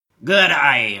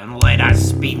G'day, and let us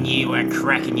spin you a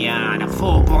cracking yarn of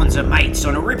four bonds of mates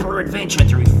on a ripper adventure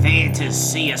through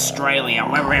Fantasy Australia,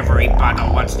 where every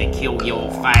bugger wants to kill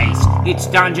your face. It's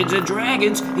Dungeons and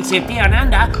Dragons, except down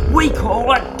under, we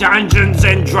call it Dungeons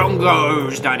and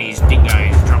Drongos. Dunnies,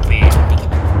 dingoes, drop bears,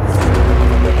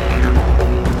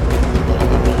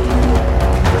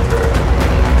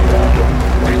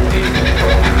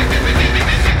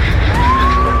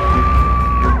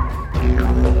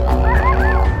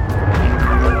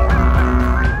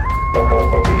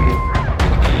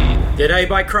 G'day,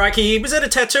 by crikey. Was at a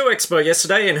tattoo expo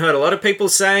yesterday and heard a lot of people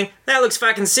saying, "That looks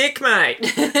fucking sick, mate."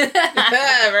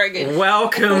 Very good.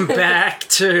 Welcome back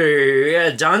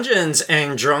to Dungeons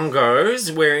and Drongos.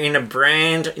 We're in a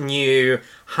brand new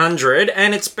 100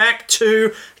 and it's back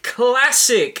to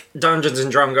classic Dungeons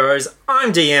and Drongos.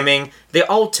 I'm DMing. The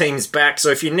old team's back, so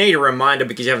if you need a reminder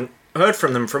because you haven't heard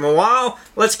from them from a while,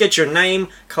 let's get your name,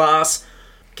 class,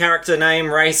 character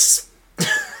name, race,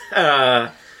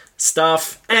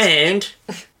 stuff, and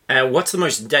what's the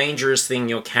most dangerous thing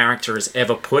your character has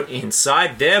ever put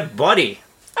inside their body?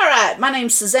 Alright, my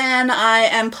name's Suzanne. I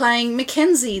am playing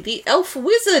Mackenzie, the elf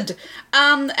wizard.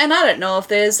 And I don't know if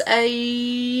there's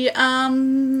a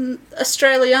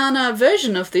Australiana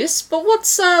version of this, but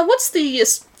what's the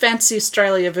Fantasy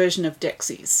Australia version of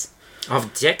Dexies?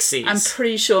 Of Dexies? I'm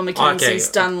pretty sure Mackenzie's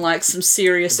done like some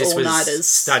serious this all-nighters. Was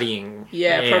studying.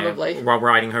 Yeah, probably. While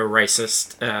writing her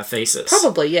racist thesis.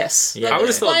 Probably, yes. Yeah. They I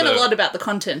would've thought explain a lot about the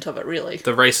content of it, really.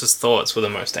 The racist thoughts were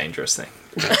the most dangerous thing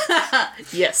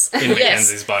Yes. in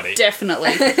Mackenzie's body.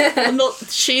 Definitely.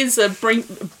 She's a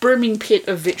brimming pit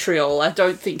of vitriol. I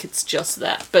don't think it's just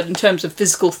that. But in terms of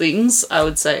physical things, I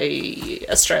would say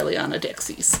Australiana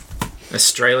Dexies.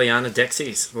 Australiana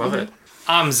Dexies. Love it.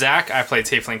 I'm Zach. I play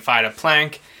Tiefling Fighter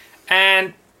Plank,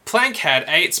 and Plank had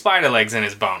 8 spider legs in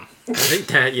his bum. I think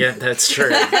that's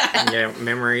true. Yeah,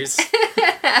 memories.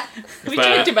 We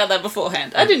talked about that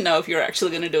beforehand. I didn't know if you were actually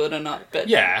going to do it or not, but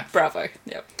Yeah. bravo.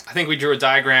 Yep. I think we drew a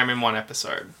diagram in one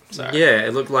episode. So Yeah,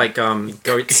 it looked like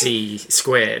Goatsy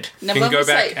squared. Now, you can when go we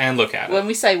back say- and look at it. When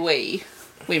we say we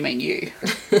mean you.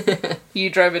 You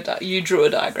drew a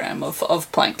diagram of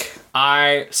Plank.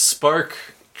 I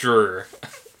drew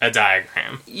a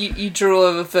diagram. You drew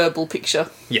a verbal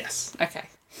picture. Yes. Okay.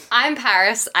 I'm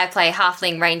Paris. I play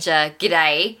Halfling Ranger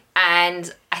G'day,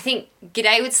 and I think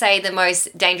G'day would say the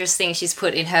most dangerous thing she's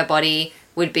put in her body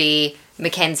would be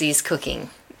Mackenzie's cooking.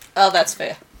 Oh, that's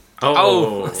fair.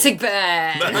 Oh. Sick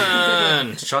burn!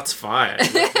 Burn. Shots fired.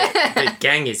 The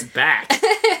gang is back.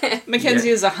 Mackenzie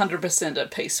is 100%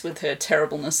 at peace with her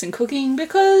terribleness in cooking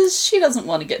because she doesn't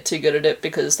want to get too good at it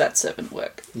because that's servant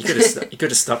work. You could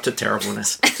have stopped at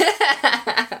terribleness.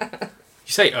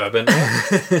 You say urban.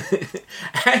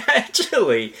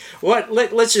 Actually,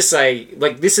 let's just say,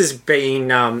 like, this has been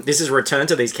this is a return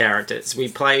to these characters. We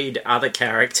played other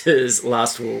characters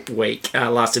last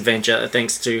adventure,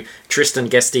 thanks to Tristan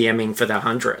guest DMing for the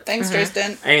 100. Thanks,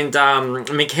 Tristan. And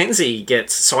Mackenzie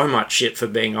gets so much shit for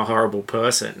being a horrible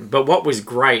person. But what was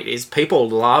great is people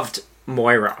loved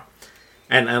Moira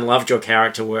and loved your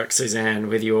character work, Suzanne,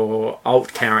 with your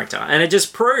alt character. And it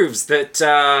just proves that,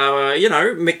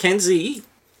 Mackenzie...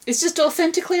 It's just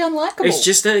authentically unlikable. It's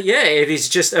just it is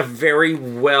just a very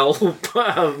well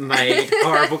made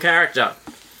horrible character.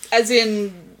 As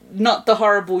in, not the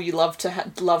horrible you love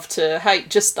to hate,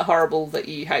 just the horrible that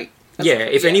you hate.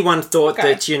 If anyone thought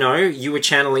Okay. that, you were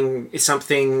channeling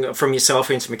something from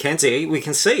yourself into Mackenzie, we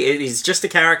can see it is just a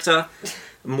character.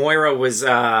 Moira is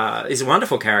a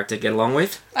wonderful character to get along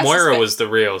with. Moira was the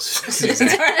real Suzanne.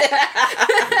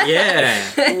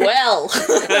 Yeah. Well,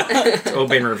 It's all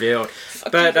been revealed.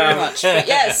 But, very much. But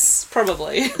yes,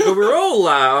 probably. but we're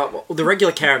all, the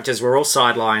regular characters were all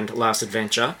sidelined last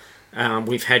adventure.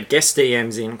 We've had guest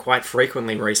DMs in quite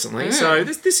frequently recently, so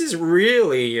this is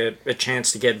really a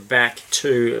chance to get back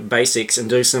to basics and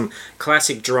do some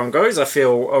classic Drongos. I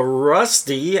feel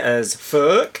rusty as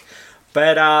fuck,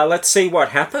 but let's see what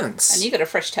happens. And you got a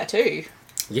fresh tattoo.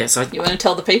 Yes, You want to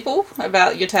tell the people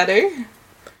about your tattoo?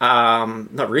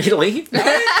 not really.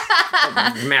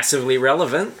 Massively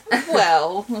relevant.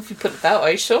 Well, if you put it that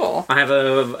way, sure. I have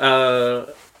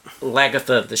a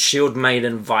Lagatha, the Shield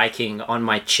Maiden Viking, on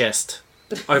my chest,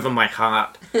 over my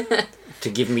heart, to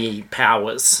give me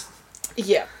powers.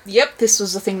 Yeah. Yep, this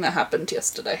was the thing that happened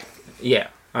yesterday. Yeah,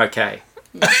 okay.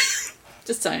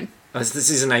 Just saying. This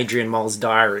is an Adrian Mole's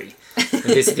diary.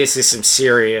 This is some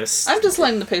serious... I'm just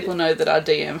letting the people know that our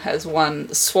DM has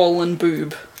one swollen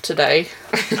boob today.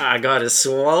 I got a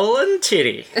swollen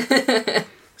titty.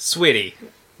 Switty.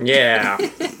 Yeah.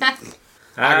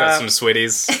 I got some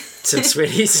sweeties. Some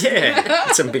sweaties,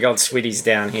 yeah. Some big old sweaties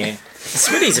down here. The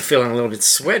sweaties are feeling a little bit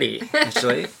sweaty,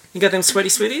 actually. You got them sweaty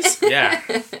sweaties? Yeah.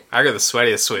 I got the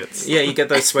sweatiest sweats. Yeah, you got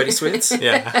those sweaty sweats?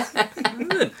 Yeah.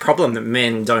 The problem that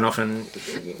men don't often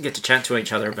get to chat to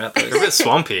each other about They're a those, bit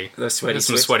swampy. those sweaty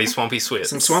Some sweats. sweaty, swampy sweats.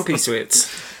 Some swampy sweats.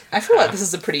 I feel like this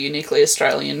is a pretty uniquely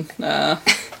Australian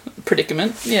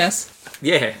predicament. Yes.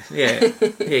 Yeah.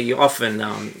 You often,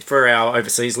 for our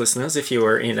overseas listeners, if you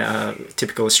were in a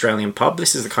typical Australian pub,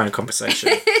 this is the kind of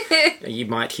conversation you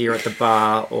might hear at the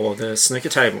bar or the snooker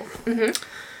table. Mm-hmm.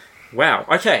 Wow.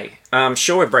 Okay. I'm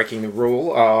sure we're breaking the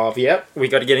rule of we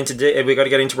got to get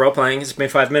into role playing. It's been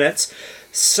 5 minutes.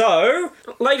 So,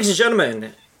 ladies and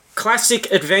gentlemen, classic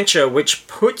adventure which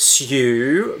puts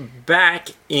you back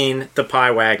in the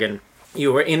pie wagon.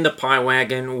 You were in the pie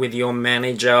wagon with your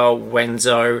manager,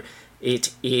 Wenzo.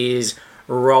 It is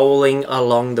rolling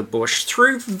along the bush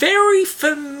through very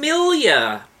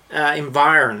familiar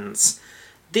environs.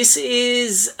 This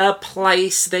is a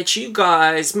place that you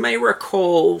guys may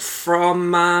recall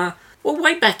from,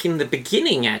 way back in the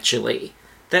beginning, actually.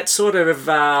 That sort of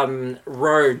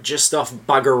road just off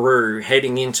Buggeroo,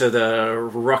 heading into the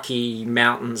Rocky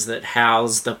Mountains that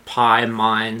house the pie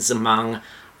mines, among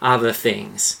other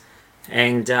things.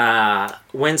 And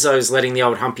Wenzo's letting the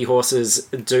old humpy horses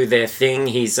do their thing.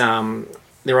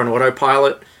 They're on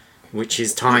autopilot, which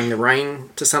is tying the rein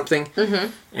to something.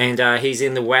 Mm-hmm. And he's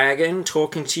in the wagon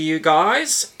talking to you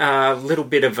guys. A little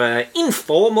bit of an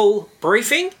informal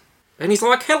briefing. And he's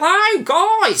like, hello,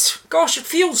 guys. Gosh, it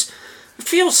feels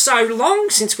so long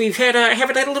since we've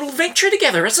haven't had a little adventure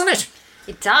together, hasn't it?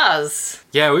 It does.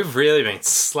 Yeah, we've really been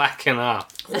slacking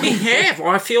up. We have.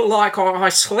 I feel like I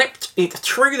slept it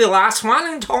through the last one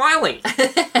entirely.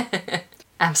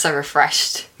 I'm so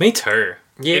refreshed. Me too.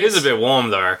 Yes. It is a bit warm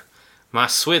though. My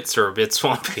sweats are a bit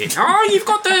swampy. Oh, you've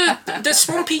got the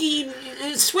swampy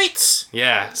sweats.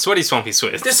 Yeah, sweaty, swampy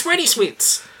sweats. The sweaty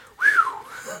sweats.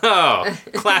 Oh,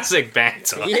 classic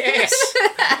banter. Yes.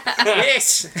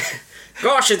 Yes.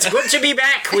 Gosh, it's good to be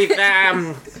back with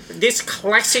this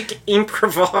classic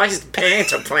improvised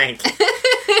banter plank.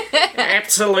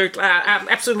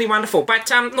 Absolutely wonderful. But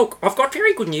look, I've got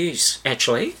very good news,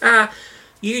 actually.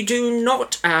 You do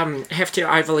not have to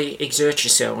overly exert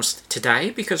yourselves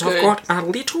today because I've got a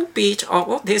little bit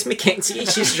of... There's Mackenzie.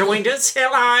 She's joined us.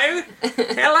 Hello.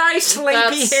 Hello,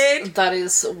 sleepyhead. That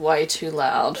is way too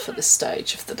loud for this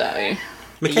stage of the day.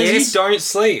 Mackenzie, Yes. you don't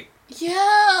sleep.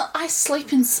 Yeah, I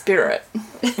sleep in spirit.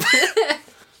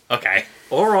 Okay.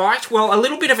 All right, well, a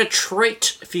little bit of a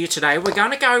treat for you today. We're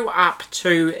going to go up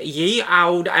to ye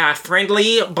old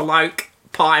friendly bloke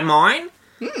pie mine.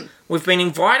 We've been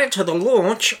invited to the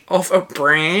launch of a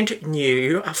brand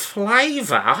new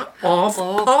flavour of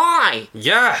pie.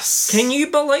 Yes. Can you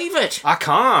believe it? I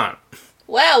can't.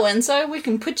 Wow, Enzo, we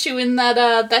can put you in that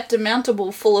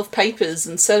demountable full of papers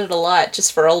and set it alight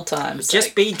just for old times.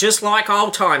 Just be just like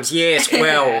old times, yes.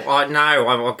 Well, I know,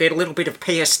 I'll get a little bit of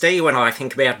PSD when I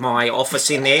think about my office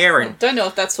in there, and Don't know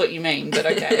if that's what you mean, but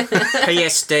okay.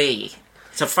 PSD.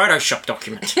 It's a Photoshop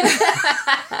document.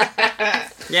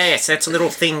 Yes, that's a little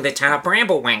thing that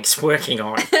Bramblewank's working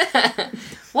on.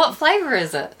 What flavour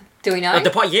is it? Do we know? The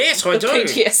pie, yes, I do.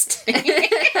 PTSD.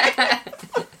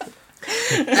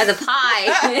 The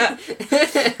pie.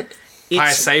 Pie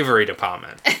It's, savoury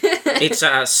department. it's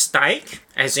a steak,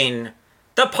 as in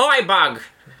the pie bug,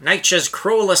 nature's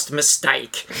cruelest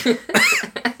mistake.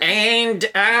 And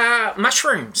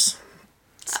mushrooms.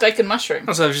 Steak and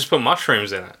mushroom. So I've just put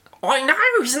mushrooms in it. I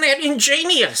know, isn't that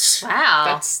ingenious?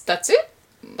 Wow. That's it.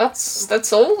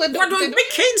 That's all. Well,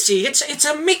 Mackenzie, it's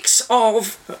a mix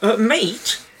of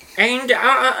meat and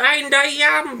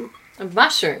A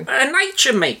mushroom. a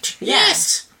nature meat. Yeah.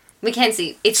 Yes.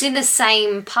 Mackenzie, it's in the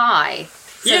same pie.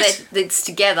 So Yes. that it's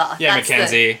together. Yeah, That's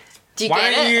Mackenzie. Do you Why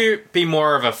get don't it? you be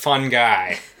more of a fun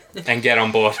guy and get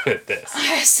on board with this?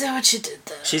 I see what you did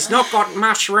there. She's not got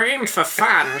mushroom for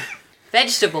fun.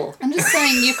 Vegetable. I'm just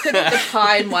saying you could have the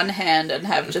pie in one hand and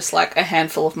have just like a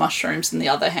handful of mushrooms in the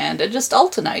other hand and just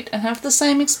alternate and have the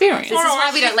same experience. This is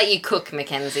why we don't let you cook,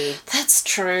 Mackenzie. That's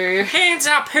true. Hands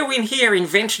up, who in here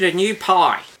invented a new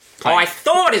pie? I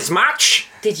thought as much.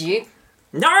 Did you?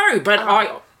 No,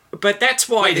 but that's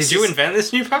why. Wait, this did you is- invent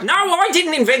this new pie? No, I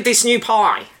didn't invent this new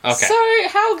pie. Okay. So,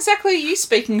 how exactly are you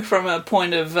speaking from a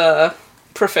point of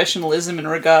professionalism in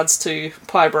regards to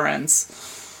pie brands?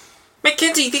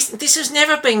 Mackenzie, this has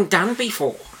never been done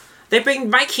before. They've been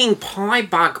making pie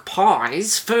bug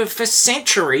pies for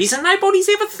centuries, and nobody's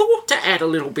ever thought to add a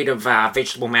little bit of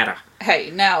vegetable matter.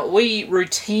 Hey, now, we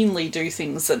routinely do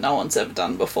things that no one's ever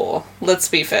done before. Let's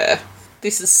be fair.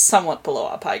 This is somewhat below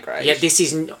our pay grade. Yeah, this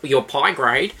is your pie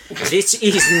grade. This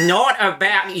is not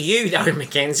about you, though,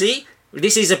 Mackenzie.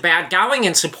 This is about going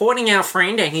and supporting our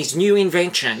friend and his new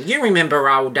invention. You remember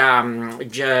old Joe.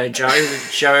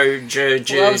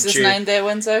 What was his name there,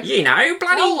 Wenzo? You know,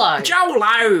 bloody Joe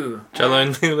Low. Joe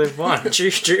only live once.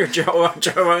 Joe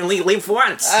only lived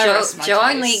once. Joe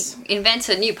only invents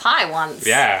a new pie once.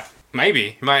 Yeah,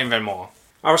 maybe. He might invent more.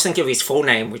 I was thinking of his full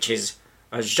name, which is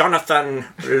Jonathan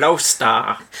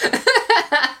Lowstar.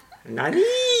 Nani?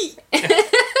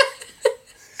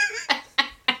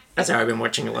 That's how I've been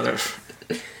watching a lot of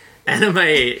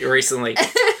anime recently.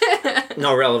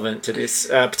 Not relevant to this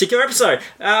particular episode.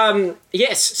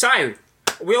 Yes, so,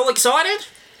 we all excited?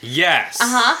 Yes.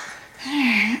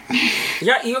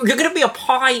 Yeah, you're going to be a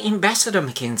pie ambassador,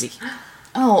 Mackenzie.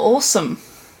 Oh, awesome.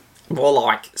 More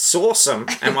like sauceum,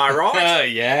 am I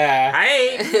right? Yeah.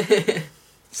 Hey!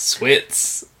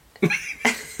 Swits.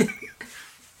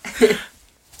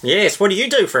 Yes, what do you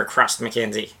do for a crust,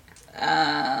 Mackenzie?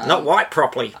 Not white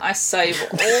properly. I save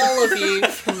all of you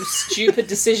from stupid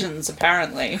decisions,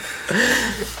 apparently.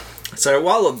 So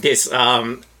while this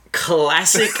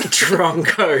classic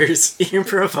Drongo's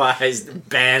improvised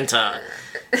banter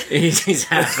is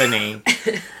happening,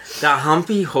 the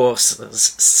humpy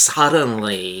horses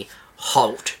suddenly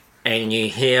halt, and you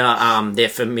hear their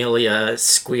familiar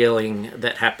squealing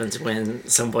that happens when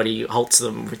somebody halts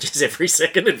them, which is every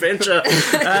second adventure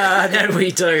that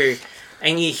we do.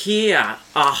 And you hear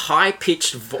a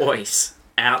high-pitched voice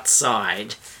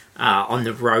outside on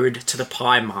the road to the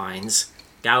pie mines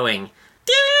going,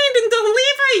 "Stand and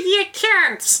deliver, you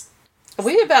cunts!" Are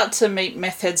we about to meet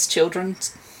Meth Head's children?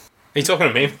 Are you talking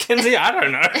to me, Mackenzie? I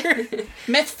don't know.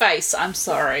 Meth Face, I'm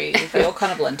sorry. They all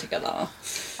kind of blend together.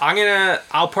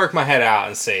 I'll poke my head out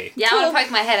and see. Yeah, I want to poke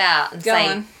my head out and Go say,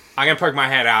 on. I'm going to poke my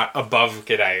head out above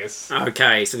G'day's.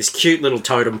 Okay, so this cute little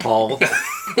totem pole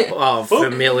of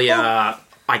familiar,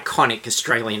 iconic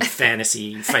Australian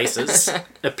fantasy faces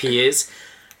appears,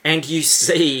 and you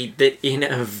see that in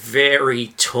a very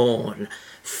torn,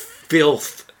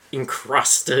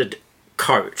 filth-encrusted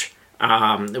coat,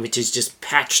 which is just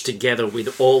patched together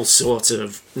with all sorts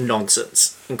of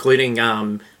nonsense, including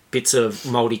bits of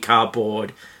mouldy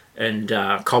cardboard and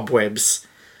cobwebs,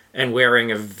 and wearing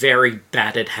a very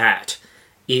battered hat,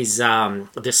 is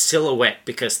the silhouette,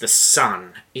 because the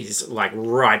sun is like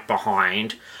right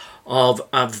behind, of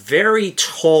a very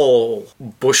tall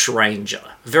bushranger,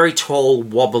 very tall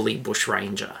wobbly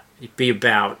bushranger. He'd be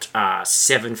about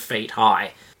 7 feet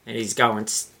high, and he's going,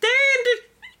 "Stand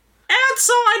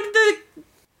outside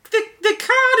the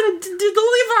cart and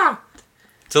deliver!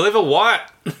 Deliver what?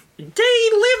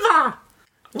 Deliver!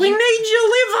 We need your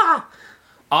liver!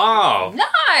 Oh.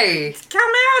 no! Come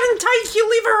out and take your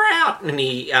liver out!" And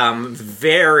he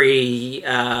very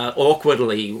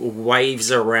awkwardly waves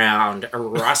around a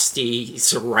rusty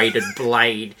serrated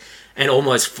blade and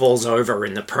almost falls over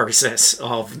in the process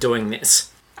of doing this.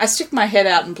 I stick my head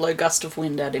out and blow a gust of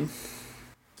wind at him.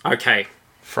 Okay.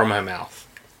 From her mouth.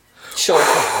 Sure.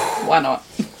 Why not?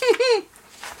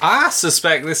 I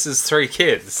suspect this is 3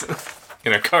 kids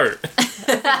in a coat.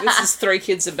 This is 3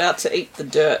 kids about to eat the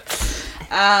dirt.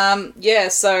 Yeah,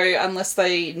 so unless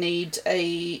they need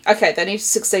they need to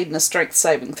succeed in a strength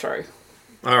saving throw.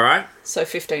 Alright. So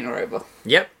 15 or over.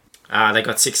 Yep. They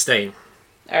got 16.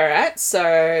 Alright,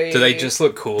 so... Do they just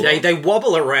look cool? They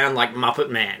wobble around like Muppet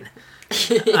Man.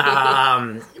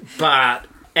 But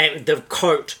and the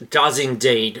coat does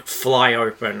indeed fly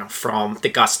open from the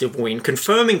gust of wind,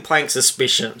 confirming Plank's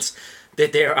suspicions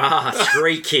that there are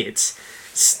 3 kids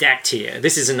stacked here.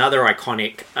 This is another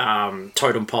iconic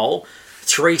totem pole.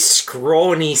 3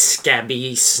 scrawny,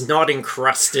 scabby,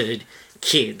 snot-encrusted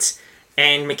kids.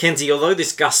 And Mackenzie, although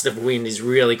this gust of wind is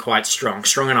really quite strong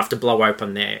enough to blow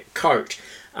open their coat,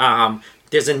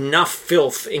 there's enough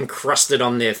filth encrusted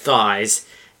on their thighs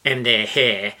and their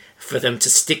hair for them to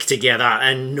stick together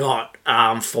and not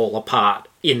fall apart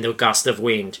in the gust of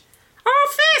wind.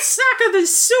 "Oh, fair sucker, the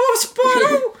sauce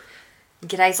bottle!"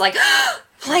 G'day's like,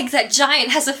 Plank, that giant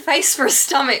has a face for a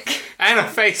stomach. And a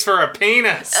face for a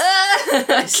penis.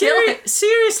 Kill him.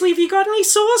 Seriously, have you got any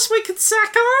sauce we could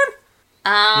suck on?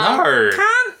 No.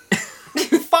 Can't?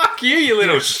 Fuck you, you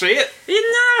little shit.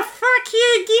 No, fuck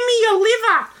you, give me your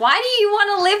liver. Why do you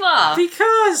want a liver?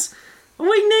 Because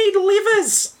we need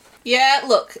livers. Yeah,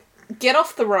 look, get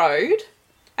off the road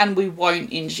and we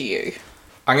won't injure you.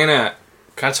 Can I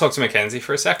talk to Mackenzie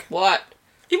for a sec? What?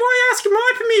 You might ask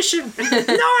my permission.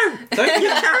 No, Don't you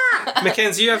you? can't.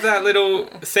 Mackenzie, you have that little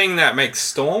thing that makes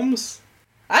storms?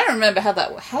 I don't remember how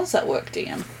does that work,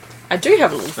 DM? I do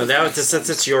have a little... Well,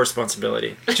 that's your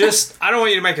responsibility. I don't want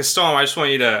you to make a storm, I just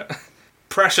want you to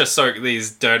pressure soak these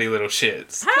dirty little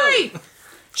shits Hey,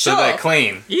 so they're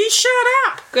clean. you shut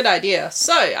up. Good idea.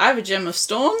 So, I have a gem of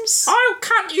storms. I'll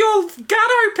cut your gut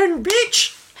open,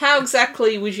 bitch. How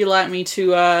exactly would you like me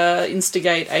to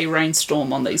instigate a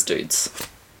rainstorm on these dudes?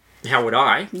 How would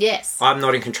I? Yes. I'm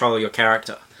not in control of your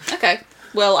character. Okay.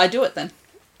 Well, I do it then.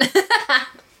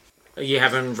 You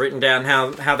haven't written down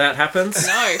how that happens?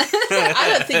 No.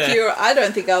 I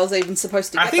don't think I was even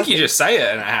supposed to get I think the you thing. just say it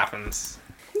and it happens.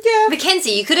 Yeah.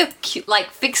 Mackenzie, you could have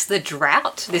fixed the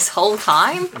drought this whole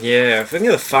time. Yeah, think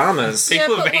of the farmers.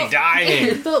 People but have been what-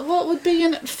 dying. But what would be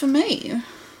in it for me?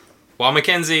 While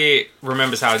Mackenzie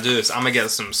remembers how to do this, I'm gonna get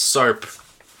some soap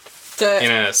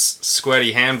in a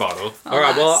squirty hand bottle. All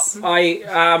right. Well, nice.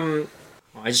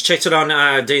 I just checked it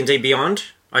on D&D Beyond.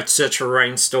 I'd search for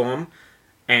rainstorm,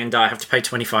 and I have to pay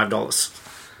 $25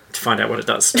 to find out what it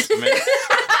does.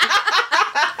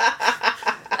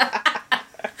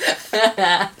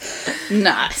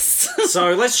 Nice.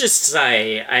 So let's just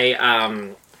say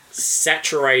a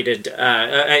saturated,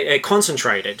 a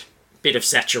concentrated bit of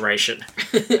saturation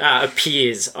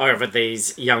appears over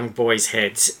these young boys'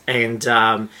 heads, and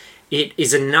it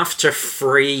is enough to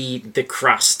free the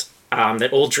crust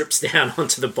that all drips down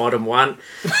onto the bottom one,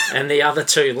 and the other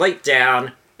two leap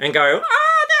down and go,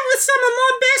 "Oh, that was some of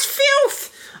my best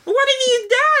filth! What have you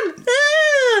done?"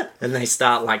 Ah!" And they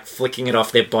start like flicking it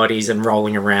off their bodies and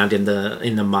rolling around in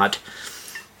the mud.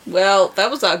 Well,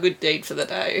 that was our good deed for the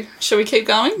day. Shall we keep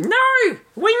going? No,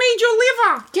 we need your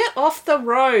liver. Get off the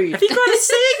road. Have you got a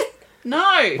cig?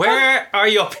 No. Where are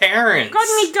your parents? Got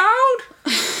any gold?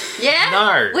 Yeah?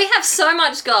 No. We have so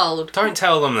much gold. Don't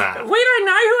tell them that. We don't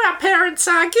know who our parents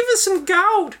are. Give us some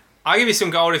gold. I'll give you some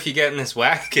gold if you get in this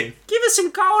wagon. Give us some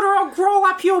gold or I'll crawl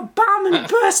up your bum and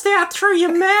burst out through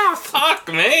your mouth. Fuck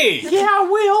me. Yeah, I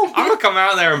will. I'm gonna come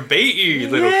out there and beat you, you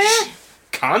little Yeah.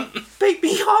 cunt. Beat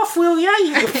me off, will ya?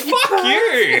 You Fuck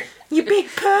you. You big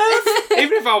perv.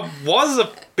 Even if I was a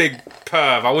big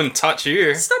perv, I wouldn't touch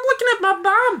you. Stop looking at my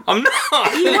bum. I'm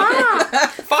not. You are.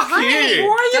 Fuck Hey, you.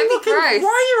 why are you Don't be looking? gross.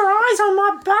 Why are your eyes on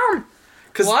my bum?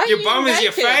 Because Why are your you bum is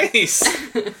your naked? face.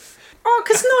 Oh,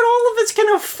 because not all of us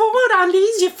can afford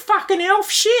undies, you fucking elf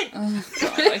shit.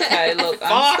 Okay, look, I'm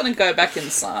just going to go back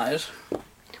inside.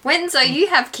 Wenzo, you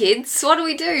have kids. What do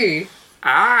we do?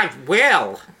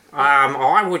 Well,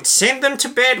 I would send them to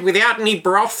bed without any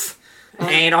broth,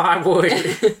 and I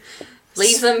would,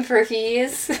 Leave them for a few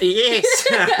years? yes,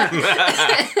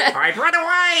 I'd run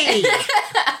away.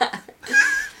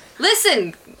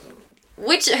 Listen,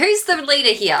 who's the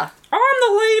leader here? I'm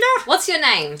the leader. What's your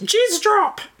name? Jizz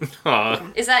drop.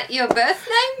 Oh, Is that your birth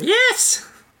name? Yes,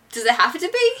 Does it have to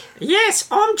be? yes,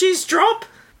 I'm Jizz drop.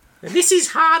 This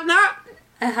is Hard Nut,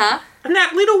 Uh-huh. and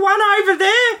that little one over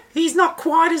there, he's not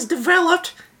quite as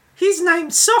developed. His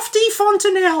name's Softy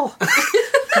Fontanelle.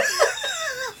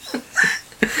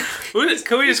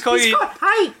 can we just call He's you? got,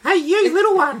 hey, you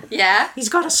little one. Yeah? He's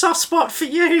got a soft spot for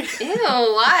you Ew,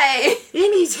 why?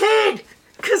 in his head.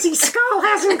 Because his skull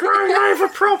hasn't grown over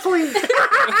properly.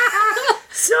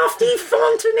 Softy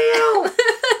Fontanelle.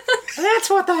 That's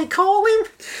what they call him.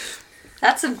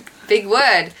 That's a big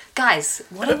word. Guys,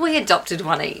 what if we adopted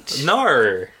one each?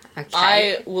 No. Okay.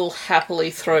 I will happily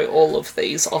throw all of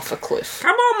these off a cliff.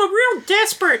 Come on, we're real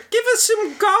desperate. Give us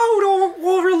some gold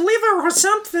or a liver or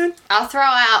something. I'll throw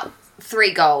out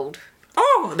 3 gold.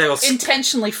 Oh,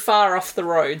 Intentionally far off the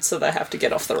road, so they have to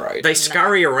get off the road. they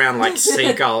scurry around like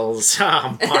seagulls,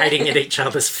 biting at each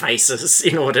other's faces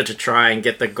in order to try and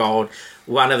get the gold.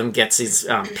 One of them gets his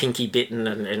pinky bitten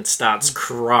and starts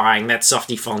crying. That's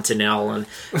Softy Fontanelle, and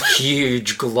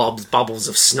huge bubbles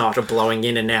of snot are blowing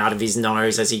in and out of his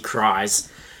nose as he cries.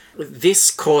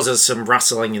 This causes some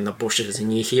rustling in the bushes,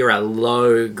 and you hear a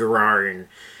low groan.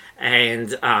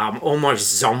 And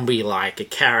almost zombie-like, a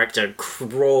character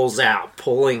crawls out,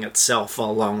 pulling itself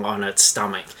along on its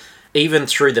stomach. Even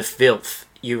through the filth,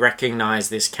 you recognise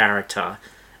this character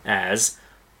as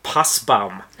Puss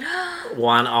Bum,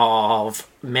 one of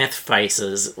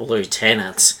Methface's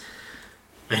lieutenants.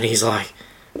 And he's like,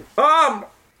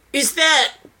 is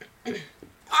that... Oh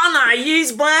no,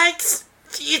 yous blacks!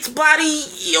 It's bloody...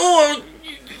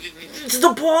 It's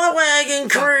the Pie Wagon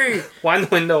crew! Wind the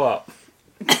window up.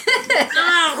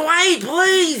 Oh, wait,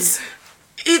 please!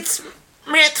 It's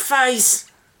Methface.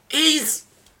 He's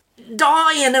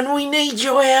dying and we need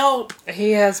your help.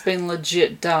 He has been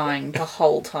legit dying the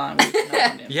whole time we've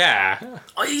known him. Yeah.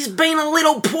 He's been a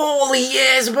little poorly,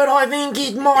 yes, but I think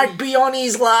it might be on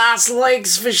his last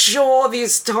legs for sure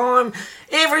this time.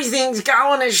 Everything's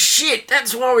going to shit.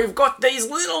 That's why we've got these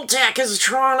little tackers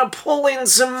trying to pull in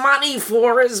some money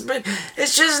for us, but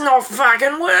it's just not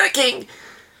fucking working.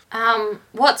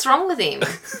 What's wrong with him?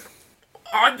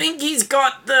 I think he's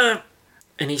got the...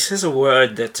 And he says a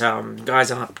word that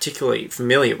guys aren't particularly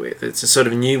familiar with. It's a sort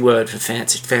of new word for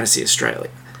Fantasy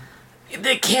Australia.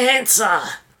 The cancer.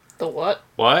 The what?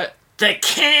 What? The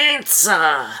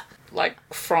cancer. Like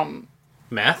from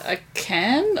Meth? a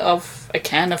can of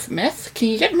meth? Can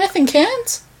you get meth in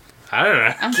cans? I don't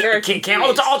know. I'm very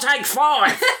confused. I'll take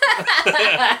 5.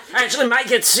 Actually,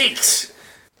 make it 6.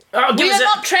 Oh, We are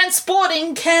not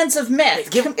transporting cans of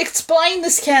meth. Explain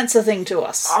this cancer thing to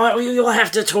us. Oh, you'll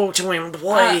have to talk to him,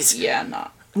 please. Yeah, no.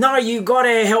 No, you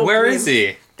gotta help Where him. is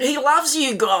he? He loves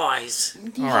you guys.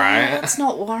 Alright. That's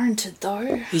not warranted,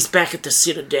 though. He's back at the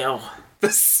Citadel. The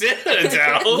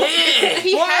Citadel? Yeah,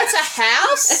 He has a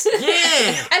house?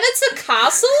 yeah. And it's a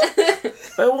castle?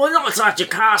 Well, not such a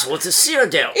castle. It's a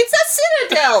Citadel. It's a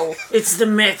citadel! It's the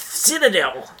meth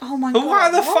Citadel. Oh my god. Why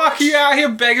the what? fuck are you out here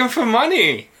begging for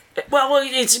money? Well,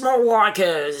 it's more like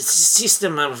a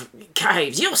system of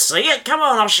caves. You'll see it. Come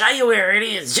on, I'll show you where it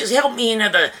is. Just help me and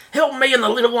the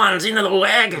little ones into the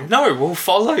wagon. No, we'll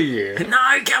follow you.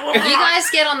 No, come on. You guys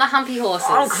get on the humpy horses.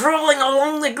 I'm crawling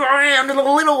along the ground, and the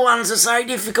little ones are so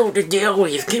difficult to deal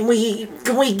with. Can we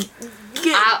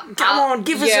get? Come on,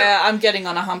 give I'm getting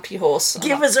on a humpy horse.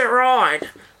 give us a ride.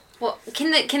 Well,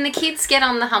 can the kids get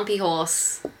on the humpy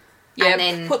horse? Yeah, and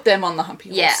then- put them on the humpy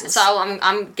Yeah. horses. So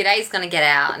G'day's gonna get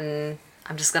out, and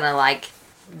I'm just gonna like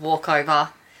walk over.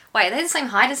 Wait, are they the same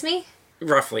height as me?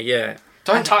 Roughly, yeah.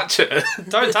 Don't touch it.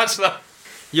 Don't touch them.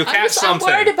 You'll catch I'm something.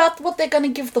 worried about what they're going to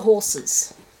give the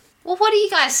horses. Well, what do you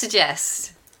guys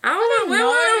suggest? We want to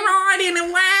ride in a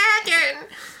wagon.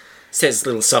 Says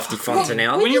little softy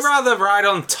Fontanelle. Wouldn't you rather ride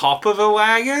on top of a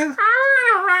wagon? I want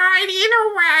to ride in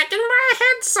a wagon. My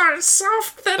head's so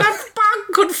soft that a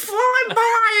bug could fly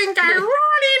by and go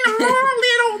right into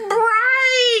my little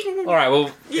brain. Alright,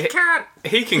 well, You can't.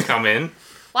 he can come in.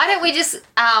 Why don't we just?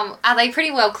 Are they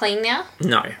pretty well clean now?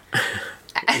 No,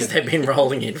 because they've been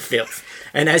rolling in filth.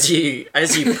 And as you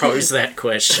pose that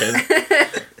question,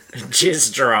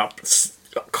 Jizz drops,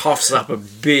 coughs up a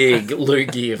big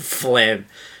loogie of phlegm,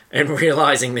 and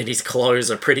realizing that his clothes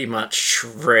are pretty much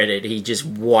shredded, he just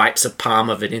wipes a palm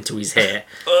of it into his hair.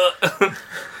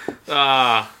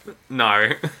 No.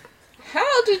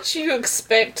 How did you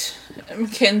expect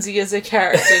Mackenzie as a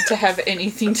character to have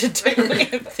anything to do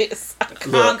with this?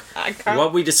 I can't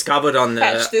What we discovered on the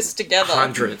patch this together.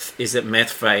 100th is that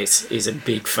Meth Face is a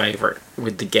big favourite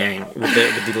with the gang, with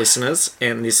the listeners,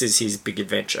 and this is his big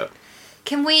adventure.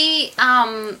 Can we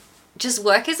just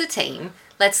work as a team?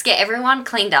 Let's get everyone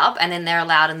cleaned up, and then they're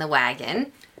allowed in the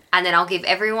wagon. And then I'll give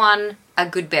everyone a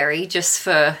good berry just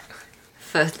for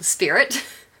the spirit.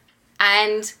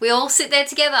 And we all sit there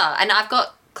together. And I've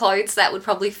got clothes that would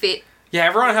probably fit. Yeah,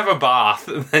 everyone have a bath,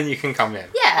 and then you can come in.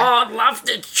 Yeah. Oh, I'd love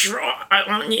to try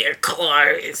on your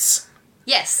clothes.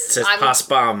 Yes. Says Pass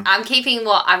Bum. I'm keeping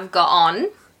what I've got on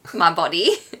my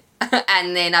body.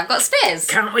 And then I've got spares.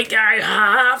 Can't we go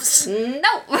halves?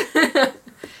 No.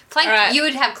 Plank, Alright. you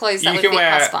would have clothes that You would can fit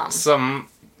wear plus bum. some...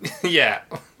 Yeah.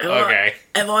 Okay.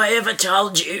 Have I ever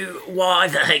told you why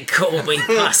they call me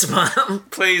Pass Bum?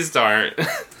 Please don't.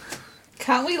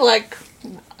 Can't we,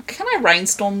 can I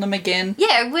rainstorm them again?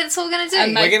 Yeah, that's what we're going to do.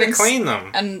 And We're make gonna them clean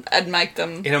them. And make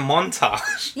them... In a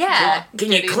montage. yeah.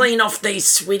 Can you clean off these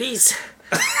sweaties?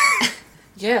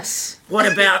 Yes.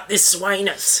 What about this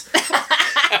swainus?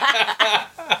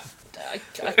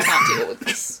 I can't deal with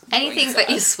this. Anything but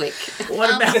your swick.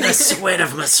 What about the sweat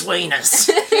of my sweenus?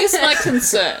 Here's my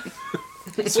concern.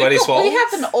 Sweaty swole. We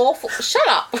have an awful... Shut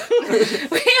up.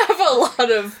 We have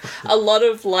a lot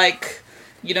of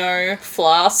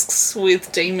flasks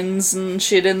with demons and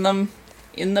shit in them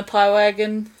in the pie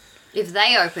wagon. If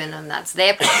they open them, that's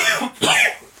their problem.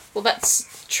 Well,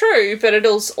 that's true, but it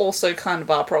is also kind of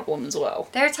our problem as well.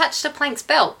 They're attached to Plank's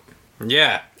belt.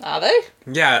 Yeah. Are they?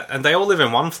 Yeah, and they all live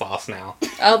in one flask now.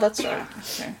 Oh, that's right.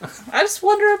 Okay. I just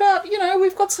wonder about,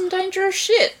 we've got some dangerous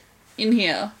shit in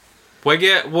here.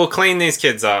 We'll clean these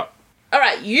kids up.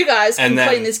 Alright, you guys can And then-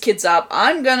 clean these kids up.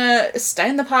 I'm gonna stay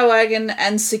in the pie wagon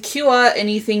and secure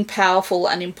anything powerful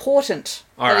and important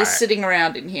that Alright. is sitting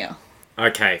around in here.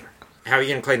 Okay, how are you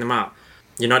going to clean them up?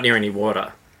 You're not near any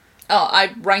water. Oh,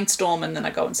 I rainstorm and then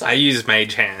I go inside. I use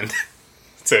Mage Hand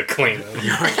to clean them.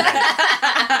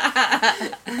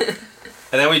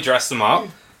 And then we dress them up.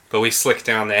 but we slick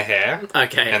down their hair.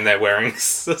 Okay. And they're wearing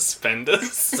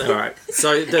suspenders. Alright.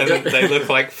 So And they look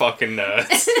like fucking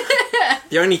nerds.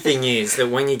 the only thing is that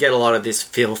when you get a lot of this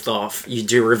filth off, you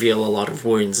do reveal a lot of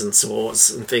wounds and sores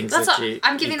and things That's that what- you.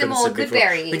 I'm giving you them couldn't all a see good before.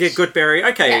 berry They get good berry.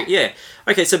 Okay, Yeah. yeah.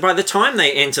 Okay, so by the time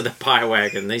they enter the pie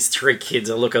wagon, these three kids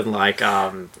are looking like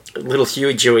little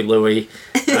Huey, Dewey, Louie,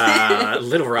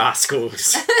 little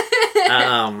rascals.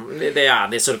 They are.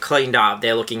 They're sort of cleaned up.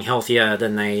 They're looking healthier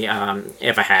than they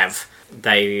ever have.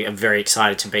 They are very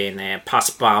excited to be in there. Puss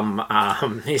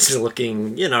Bum, he's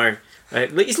looking,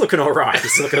 he's looking all right.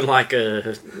 He's looking like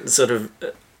a sort of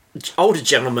older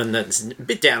gentleman that's a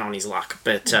bit down on his luck,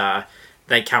 but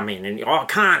they come in and I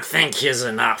can't thank you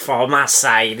enough. I must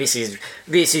say this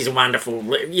is wonderful.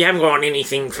 You haven't got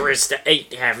anything for us to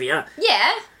eat, have you?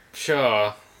 Yeah.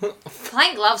 Sure.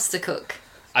 Plank loves to cook.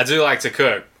 I do like to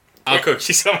cook. I'll cook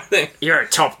you something. You're a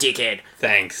top dickhead.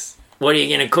 Thanks. What are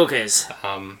you gonna cook us?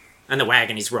 Um, And the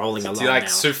wagon is rolling along do you like now.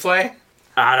 souffle?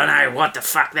 I don't know what the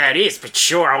fuck that is, but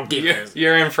sure, I'll give it.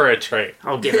 You're in for a treat.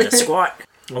 I'll give it a squat.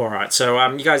 All right, so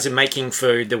you guys are making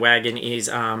food. The wagon is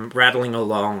rattling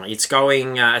along. It's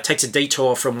going. It takes a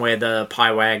detour from where the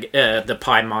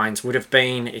pie mines would have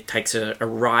been. It takes a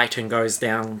right and goes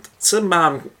down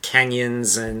some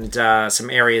canyons and some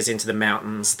areas into the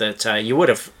mountains that you would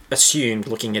have assumed,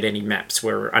 looking at any maps,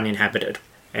 were uninhabited.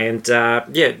 And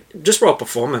just roll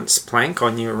performance, Plank,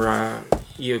 on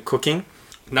your cooking.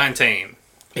 19.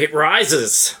 It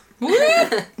rises.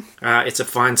 It's a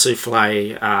fine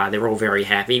souffle. They're all very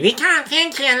happy. We can't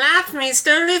thank you enough,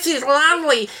 mister. This is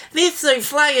lovely. This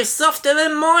souffle is softer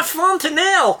than my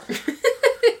fontanelle.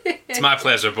 It's my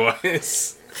pleasure,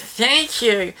 boys. Thank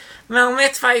you. Well,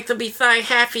 Miss Faith will be so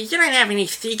happy. You don't have any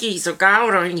figgies or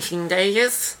gold or anything, do you?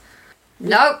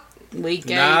 Nope. We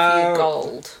gave No. you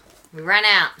gold. We ran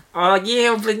out. Oh,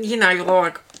 yeah,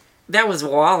 but, that was a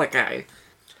while ago.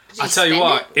 I'll tell you spend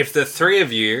what, if the three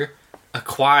of you are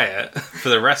quiet for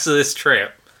the rest of this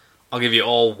trip, I'll give you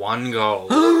all 1 gold.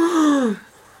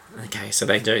 Okay, so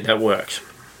they do. That worked.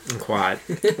 I'm quiet.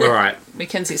 All right.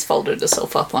 Mackenzie's folded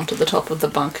herself up onto the top of the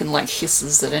bunk and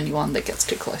hisses at anyone that gets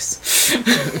too close.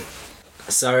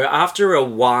 So after a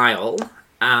while,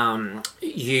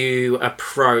 you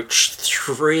approach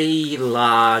 3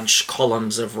 large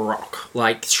columns of rock,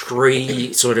 like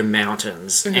 3 sort of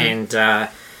mountains, and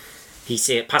he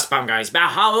said, Pussbum goes,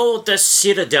 "Behold the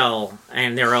citadel!"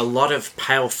 And there are a lot of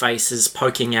pale faces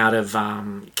poking out of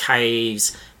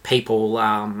caves, people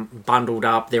bundled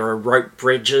up. There are rope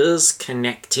bridges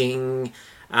connecting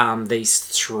these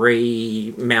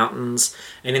 3 mountains,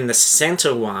 and in the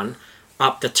center one,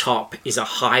 up the top, is a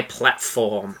high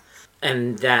platform,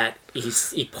 and that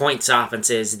he points up and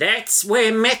says, "That's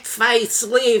where Methface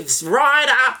lives, right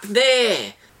up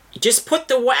there. Just put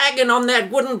the wagon on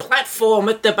that wooden platform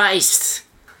at the base."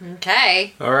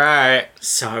 Okay. Alright.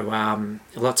 So,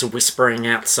 lots of whispering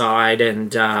outside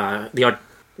and the odd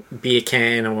beer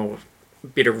can or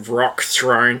bit of rock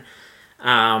thrown.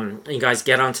 You guys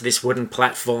get onto this wooden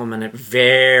platform and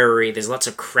there's lots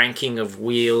of cranking of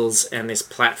wheels, and this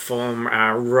platform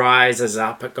rises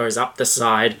up. It goes up the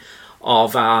side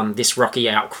of this rocky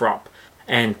outcrop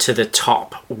and to the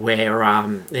top where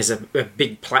there's a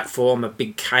big platform, a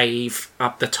big cave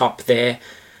up the top there.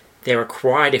 There are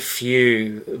quite a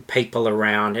few people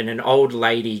around, and an old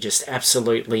lady just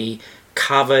absolutely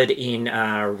covered in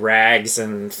rags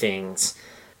and things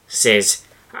says,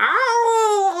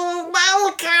 "Oh,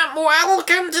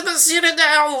 welcome to the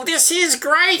Citadel. This is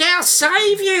great. Our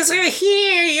saviors are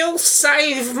here. You'll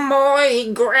save my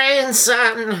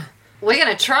grandson." We're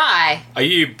gonna try. Are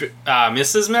you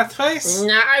Mrs. Methface?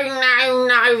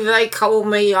 No. They call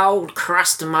me Old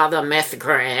Crust Mother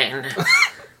Methgran.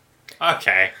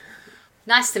 Okay.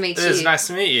 Nice to meet It is you. nice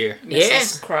to meet you.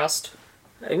 Yes. Crust.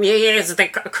 Yes, the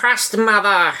Crust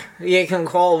Mother, you can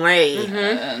call me.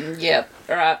 Yep,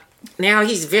 right. Now,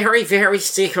 he's very, very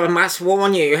sick, I must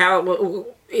warn you.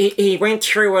 He went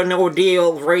through an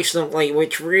ordeal recently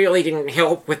which really didn't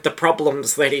help with the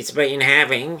problems that he's been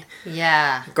having.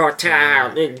 Yeah. Got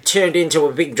turned into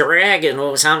a big dragon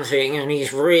or something, and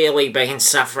he's really been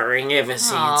suffering ever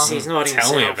since. Aw. He's not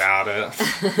Tell me himself. about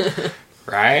it.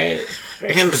 Right?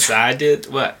 Because I did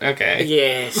what? Okay.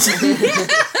 Yes.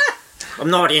 I'm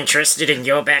not interested in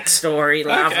your backstory,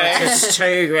 love. Okay. It's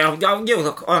too...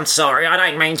 look, I'm sorry. I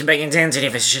don't mean to be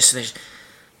insensitive. It's just that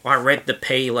I read the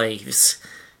pea leaves,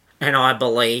 and I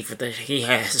believe that he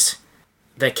has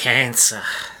the cancer.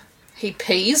 He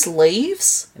pees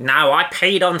leaves? No, I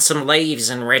peed on some leaves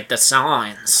and read the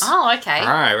signs. Oh, okay.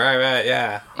 Right,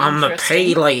 yeah. I'm a Interesting.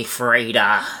 pea leaf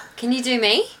reader. Can you do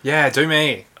me? Yeah, do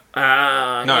me.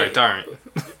 No, don't.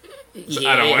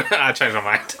 I don't want. I changed my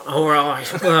mind. All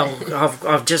right. Well,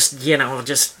 I've just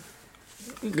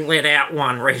let out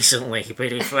one recently,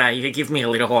 but if you give me a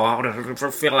little while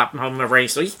to fill up my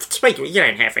resources, you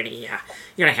don't have any.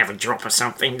 You don't have a drop or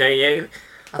something, do you?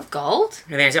 Of gold?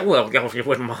 And there's well, gold, you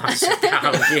wouldn't mind some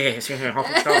gold, yes.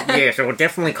 Yes, it will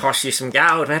definitely cost you some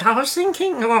gold. But I was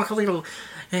thinking like a little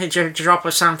drop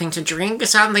of something to drink, or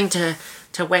something to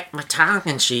wet my tongue.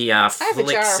 And she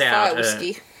flicks out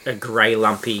a grey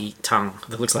lumpy tongue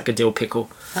that looks like a dill pickle.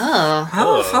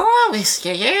 Oh. Fire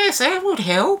whiskey, yes, that would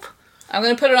help. I'm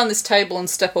going to put it on this table and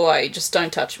step away. Just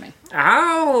don't touch me.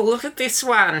 Oh, look at this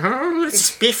one.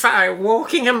 Spiffo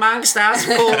walking amongst us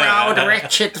poor old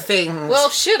wretched things. Well,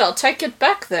 shit, I'll take it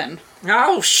back then.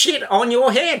 Oh, shit, on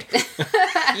your head.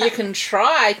 You can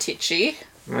try, Titchy.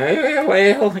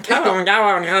 Well, go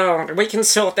on. We can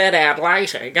sort that out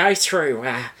later. Go through.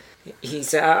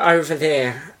 He's over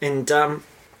there, and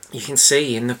you can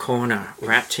see in the corner,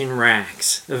 wrapped in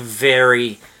rags, a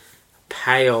very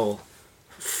pale,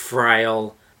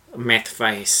 frail meth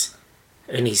face,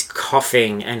 and he's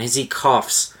coughing, and as he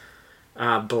coughs,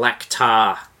 black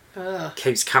tar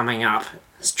keeps coming up.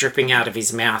 It's dripping out of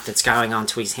his mouth. It's going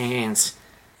onto his hands.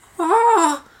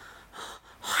 Oh,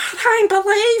 I don't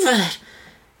believe it.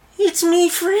 It's me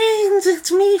friends.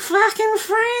 It's me fucking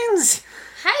friends.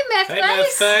 Hey, Meth Hey, Meth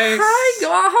Face. Face. Hi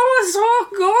guys. Oh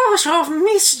gosh, I've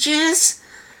missed yous.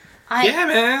 Yeah,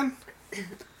 man.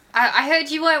 I heard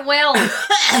you weren't well.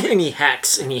 And he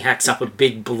hacks up a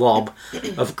big blob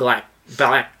of black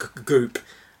goop,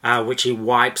 which he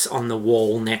wipes on the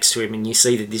wall next to him, and you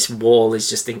see that this wall is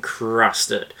just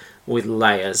encrusted with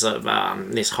layers of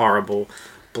this horrible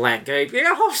black goop.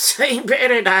 Yeah, I've seen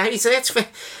better days.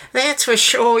 That's for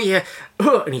sure. You,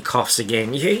 and he coughs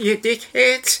again. You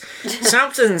dickheads.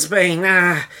 Something's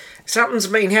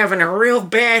been having a real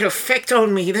bad effect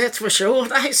on me. That's for sure.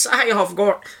 They say I've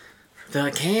got the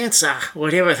cancer,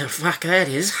 whatever the fuck that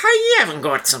is. Hey, you haven't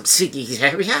got some ciggies,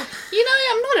 have you? You know,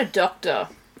 I'm not a doctor.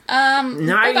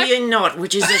 No, you're not,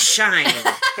 which is a shame.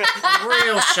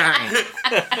 Real shame.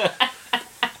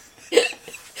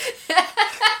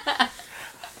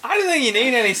 I don't think you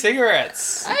need any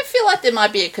cigarettes. I feel like there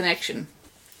might be a connection.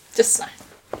 Just saying.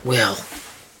 Well,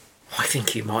 I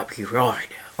think you might be right.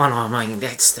 And I mean,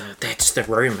 that's the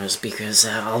rumours, because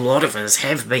a lot of us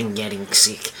have been getting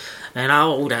sick. And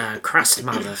old crust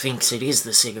mother thinks it is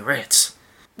the cigarettes.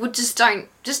 Well, just don't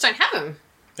have them.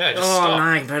 Yeah, just Oh stop.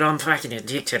 no, but I'm fucking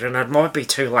addicted, and it might be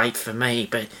too late for me,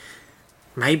 but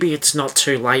maybe it's not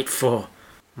too late for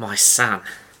my son.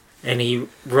 And he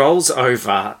rolls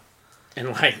over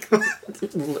and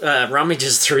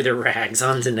rummages through the rags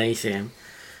underneath him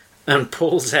and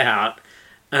pulls out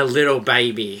a little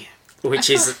baby, which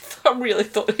is I really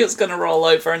thought he was going to roll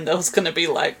over and there was going to be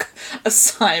like a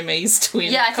Siamese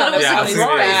twin. Yeah, I thought it was Yeah, I like was on his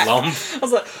gonna be a back. lump. I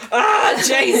was like,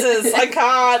 Jesus, I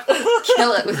can't.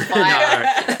 Kill it with fire.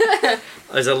 no.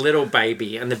 There's a little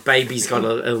baby, and the baby's got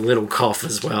a little cough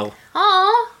as well.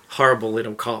 Aww. Horrible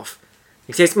little cough.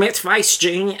 He says, Meth Face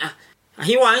Jr.,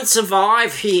 he won't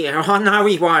survive here. I know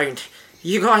he won't.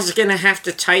 You guys are going to have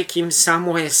to take him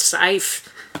somewhere safe.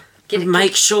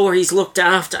 Make sure he's looked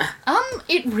after.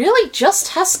 It really just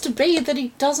has to be that he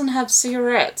doesn't have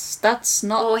cigarettes. That's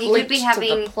not Or he could linked be to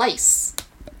having- the place.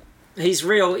 He's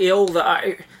real ill,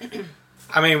 though.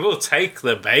 I mean, we'll take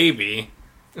the baby,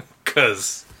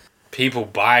 because people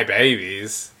buy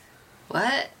babies.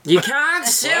 What? You can't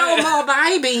sell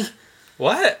my baby.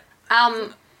 What?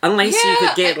 Unless you Yeah,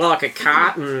 could get, like, a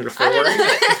carton for it.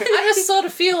 I just sort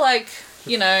of feel like,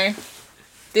 you know,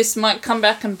 this might come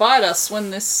back and bite us when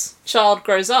this child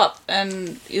grows up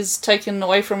and is taken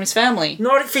away from his family.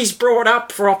 Not if he's brought up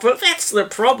proper. That's the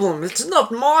problem. It's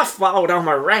not my fault I'm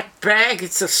a rat bag.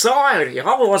 It's society.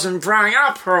 I wasn't brought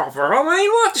up proper. I mean,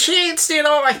 what chance did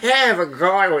I have? A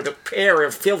guy with a pair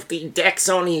of filthy decks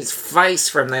on his face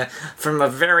from a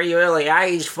very early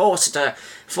age, forced to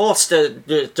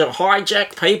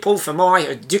hijack people for my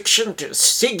addiction to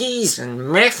ciggies and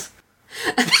meth.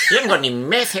 You haven't got any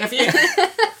meth, have you?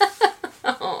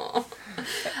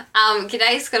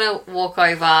 G'day's gonna walk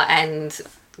over and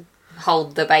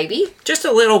hold the baby. Just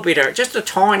a little bit of, just a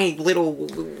tiny little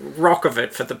rock of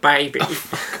it for the baby.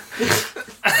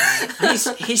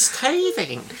 he's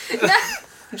teething.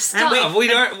 Stop. And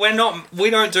We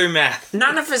don't do math.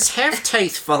 none of us have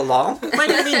teeth for long. Let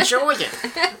him enjoy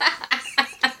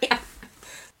it.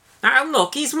 Now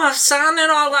look, he's my son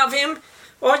and I love him.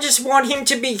 I just want him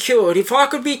to be cured. If I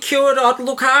could be cured, I'd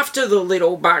look after the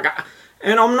little bugger.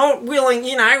 And I'm not willing,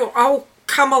 I'll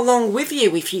come along with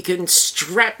you if you can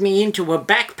strap me into a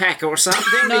backpack or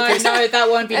something. No, because- that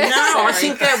won't be necessary. No, I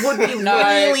think that would be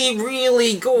really,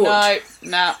 really good.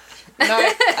 No, I'm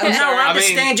No, sorry. I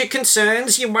understand your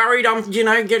concerns. You're worried I'm,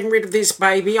 getting rid of this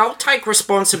baby. I'll take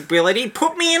responsibility.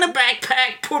 Put me in a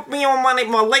backpack. Put me on one of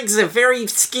my legs are very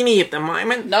skinny at the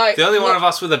moment. No, The only one look, of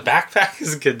us with a backpack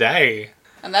is G'day.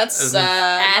 and that's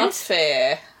And? not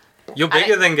fair. You're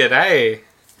bigger than G'day.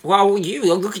 Well,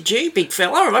 look at you, big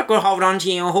fella. I've got to hold on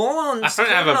to your horns. I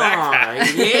don't have a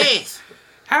backpack. Yes.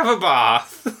 Have a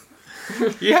bath.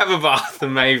 You have a bath,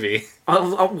 and maybe.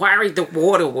 I'm worried the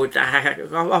water would.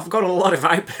 I've got a lot of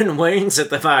open wounds at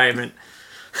the moment.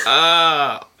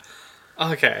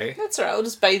 Okay. That's alright. I'll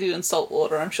just bathe you in salt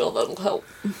water. I'm sure that'll help.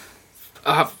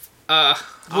 I'll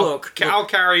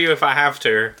carry you if I have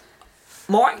to.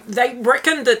 They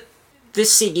reckon that the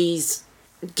ciggies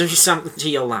do something to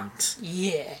your lungs.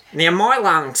 Yeah. Now, my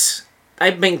lungs,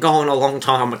 they've been gone a long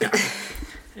time ago.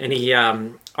 And he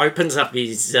opens up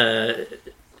his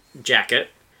jacket,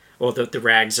 or the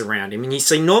rags around him, and you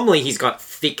see normally he's got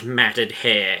thick matted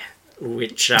hair,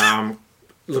 which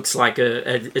looks like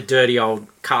a dirty old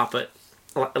carpet,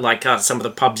 like some of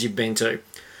the pubs you've been to.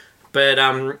 But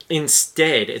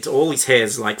instead, it's all his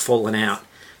hair's like fallen out,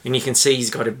 and you can see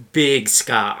he's got a big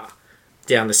scar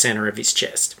down the centre of his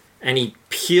chest. And he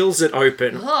peels it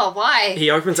open. Oh, why? He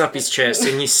opens up his chest,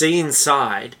 and you see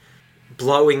inside,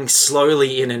 blowing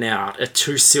slowly in and out, are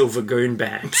 2 silver goon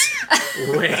bags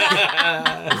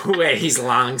where his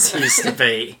lungs used to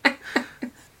be.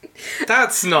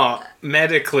 That's not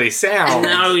medically sound.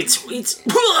 No, it's worked.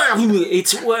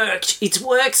 It's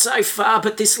worked so far,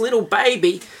 but this little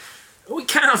baby, we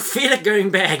can't fit a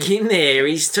goon bag in there.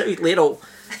 He's too little.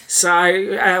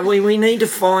 So we need to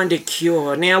find a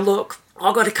cure. Now look,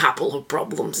 I've got a couple of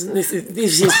problems, and this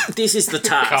is the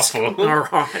task. Couple. All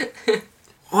right.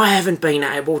 I haven't been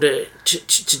able to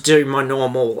do my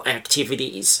normal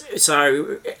activities,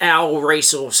 so our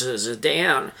resources are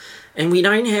down, and we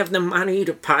don't have the money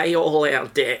to pay all our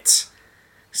debts.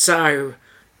 So,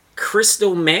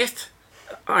 crystal meth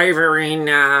over in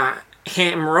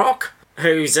Hamrock,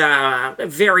 who's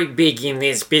very big in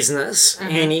this business,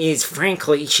 and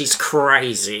frankly, she's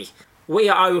crazy. We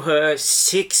owe her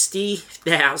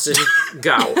 60,000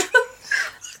 gold.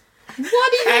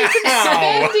 What are you even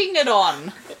spending it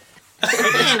on?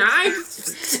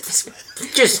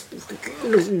 Just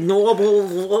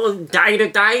normal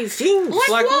day-to-day things.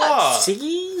 Like what?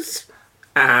 Ciggies.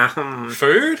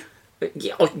 Food?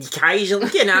 Yeah, occasionally,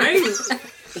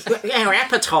 our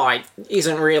appetite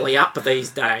isn't really up these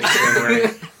days.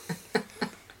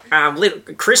 Little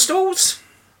crystals?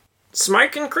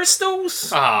 Smoking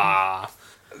crystals?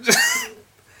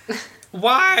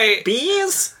 Why?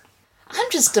 Beers? I'm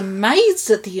just amazed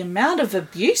at the amount of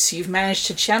abuse you've managed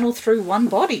to channel through one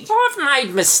body. I've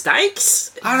made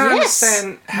mistakes. I don't Yes,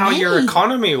 understand how your many.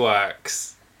 economy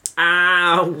works.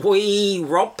 We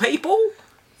rob people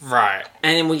Right.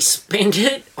 and then we spend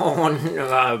it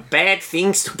on bad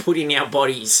things to put in our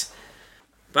bodies.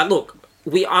 But look,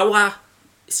 we owe her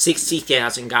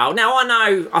 60,000 gold. Now I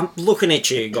know, I'm looking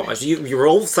at you guys, you're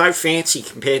all so fancy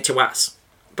compared to us.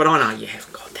 But I know you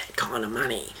haven't got that kind of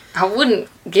money. I wouldn't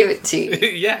give it to you.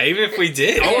 Yeah, even if we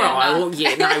did. All right, well,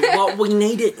 yeah, no, well, we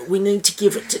need to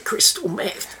give it to crystal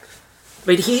meth.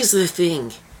 But here's the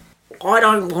thing. I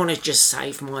don't want to just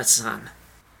save my son.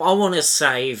 I want to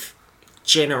save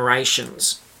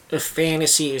generations of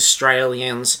fantasy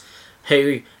Australians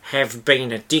who have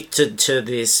been addicted to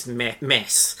this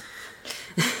mess.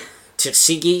 To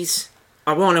ciggies.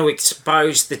 I want to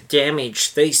expose the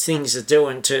damage these things are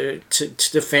doing to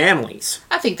the families.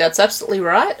 I think that's absolutely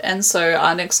right. And so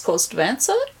our next course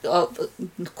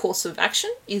of course of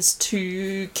action is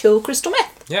to kill crystal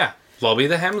meth. Yeah. Lobby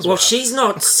the Hemsworth. Well, she's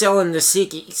not selling the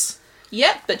ciggies.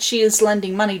 Yep, but she is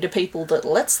lending money to people that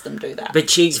lets them do that. But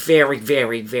she's very,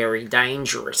 very, very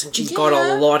dangerous, and she's got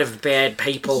Yeah. a lot of bad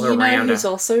people you know around who's her.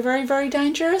 also very, very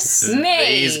dangerous? Me.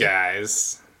 These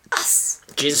guys. Us.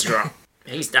 Jizdra.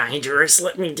 He's dangerous,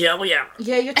 let me tell you.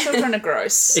 Yeah, your children are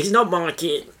gross. He's not my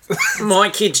kid. My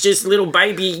kid's just little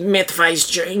baby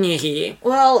meth-faced junior here.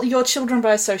 Well, your children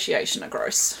by association are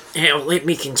gross. Now, let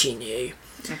me continue.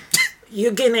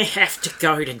 You're gonna have to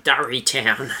go to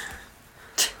Durrytown,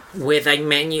 where they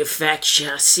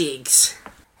manufacture cigs.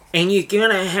 And you're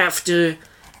gonna have to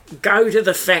go to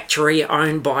the factory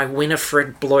owned by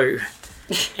Winifred Blue.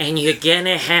 And you're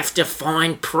gonna have to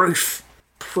find proof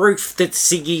that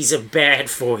ciggies are bad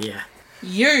for you.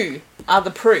 You are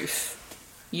the proof.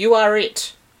 You are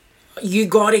it. You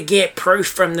gotta get proof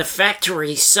from the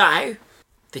factory so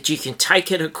that you can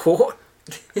take it to court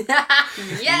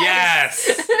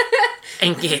Yes.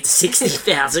 and get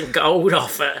 60,000 gold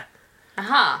off her. Okay.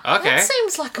 That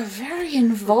seems like a very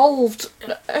involved.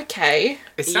 Okay.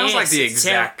 It sounds Yes, like the it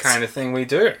exact sounds- kind of thing we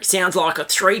do. Sounds like a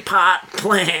 3-part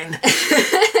plan.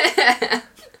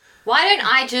 Why don't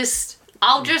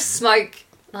I'll just smoke,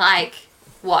 like,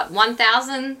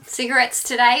 1,000 cigarettes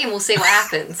today and we'll see what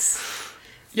happens.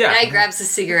 Yeah. Renee grabs a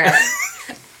cigarette.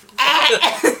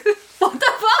 What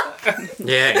the fuck?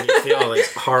 Yeah, and you feel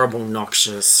this horrible,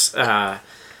 noxious, I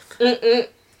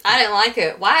don't like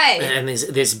it. Why? and there's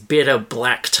this bitter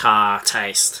black tar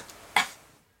taste.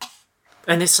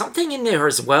 And there's something in there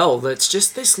as well that's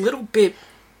just this little bit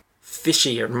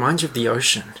fishy. It reminds you of the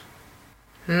ocean.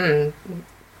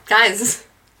 Guys,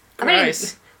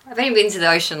 Gross. I've only been to the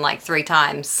ocean like 3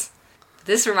 times.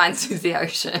 This reminds me of the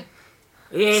ocean.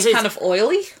 Yes, Kind of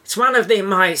oily. it's one of their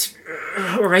most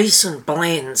recent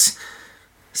blends.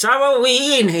 So are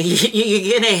we in?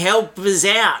 You're gonna help us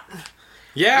out?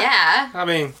 Yeah. Yeah. I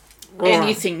mean,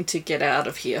 Anything to get out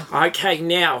of here. Okay,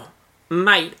 now,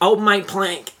 mate, old mate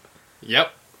Plank,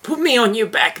 yep. put me on your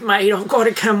back, mate. I've got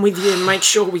to come with you and make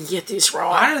sure we get this I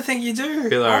right. don't think you do. I'm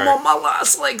Though. on my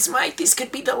last legs, mate. This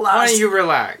could be the Why last. don't you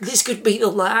relax? This could be the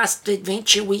last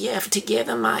adventure we have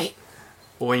together, mate.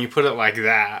 When you put it like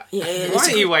that. Yeah, Why this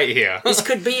don't you could, wait here? this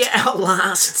could be our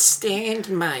last stand,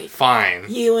 mate. Fine.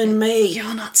 You and me.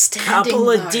 You're not standing.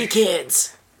 Couple of though.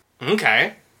 dickheads.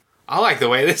 Okay. I like the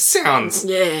way this sounds.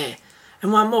 Yeah.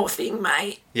 And one more thing,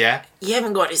 mate. Yeah. You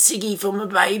haven't got a ciggy for my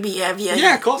baby, have you?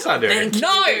 Yeah, of course I do. Thank you.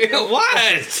 No.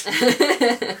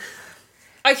 What?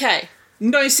 Okay.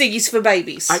 No ciggies for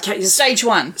babies. Okay, this- Stage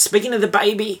 1. Speaking of the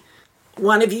baby,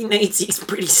 one of you needs, he's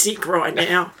pretty sick right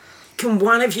now. Can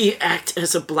one of you act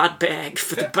as a blood bag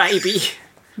for the baby?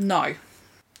 No.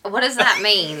 What does that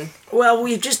mean? Well,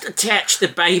 we've just attached the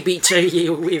baby to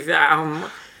you with a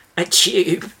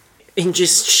tube and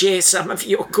just share some of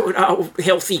your good old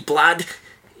healthy blood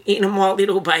in my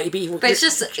little baby. But it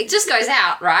just goes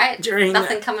out, right? During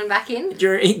Nothing the- coming back in?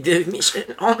 During the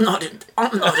mission. I'm not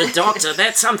a doctor.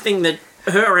 That's something that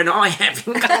her and I have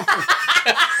in common.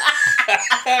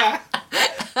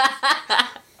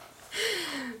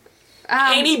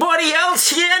 Anybody else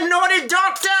here not a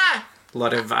doctor? A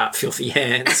lot of filthy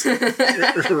hands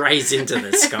raised into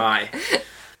the sky.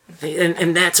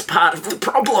 And that's part of the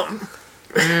problem.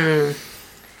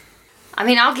 I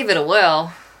mean, I'll give it a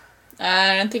whirl.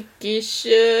 I don't think you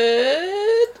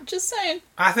should. Just saying.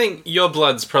 I think your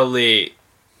blood's probably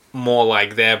more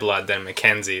like their blood than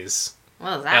Mackenzie's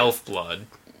What is that? elf blood.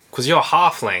 Because you're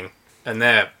halfling and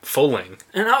they're fulling.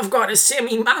 And I've got a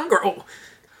semi-mongrel.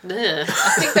 Ugh.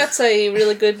 I think that's a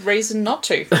really good reason not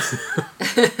to.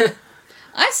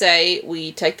 I say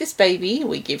we take this baby,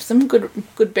 we give them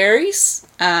good berries,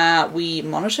 we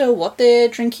monitor what they're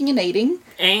drinking and eating.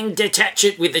 And attach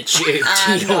it with a tube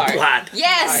to your no. blood.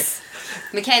 Yes!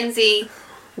 Mackenzie.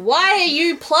 Why are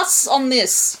you plus on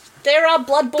this? There are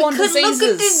bloodborne Because diseases.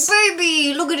 look at this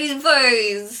baby! Look at his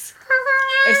face!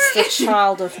 It's the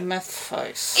child of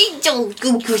Methphos.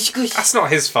 That's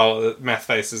not his fault that Meth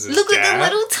Face is his Look dad. at the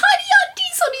little tiny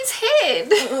undies on his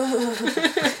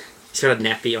head! He's got a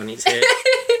nappy on his head.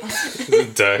 Is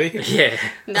it dirty? Yeah.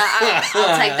 No,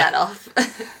 I'll take that off.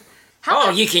 Oh,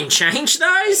 you can change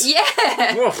those?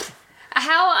 Yeah! Woof.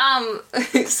 How,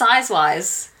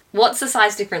 size-wise, what's the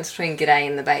size difference between G'day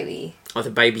and the baby? Oh,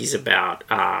 the baby's about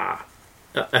a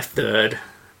third.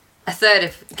 A third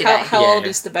of G'day. How Yeah. old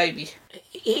is the baby?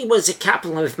 He was a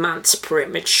couple of months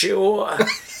premature.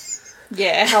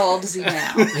 Yeah, how old is he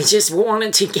now? I just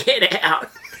wanted to get out.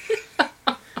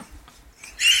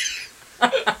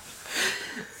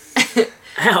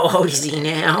 How old is he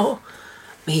now?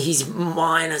 He's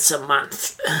minus a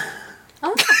month.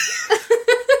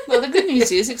 Well, the good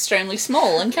news is extremely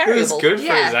small and It's carryable. good for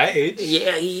Yeah. his age.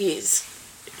 Yeah, he is.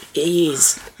 He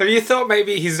is. Have you thought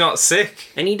maybe he's not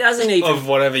sick And he doesn't even... of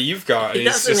whatever you've got? he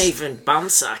He's doesn't just- even bum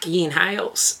suck. He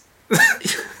inhales.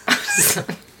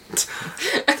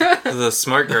 The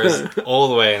smoke goes all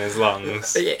the way in his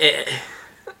lungs. Yeah.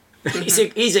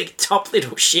 He's a top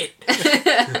little shit.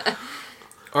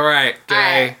 Alright, G'day.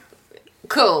 Alright.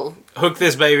 Cool. Hook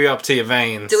this baby up to your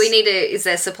veins. Do we need is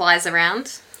there supplies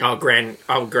around? Old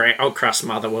crust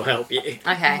mother will help you.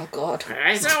 Okay. Oh, God.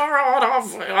 It's alright,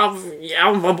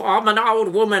 I'm an old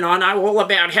woman, I know all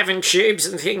about having tubes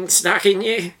and things stuck in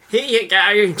you. Here you go.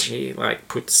 And she,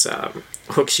 puts,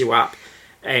 hooks you up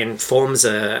and forms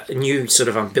a new sort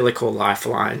of umbilical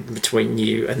lifeline between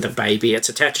you and the baby. It's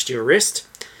attached to your wrist.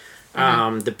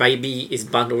 The baby is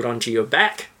bundled onto your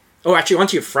back. Oh, actually,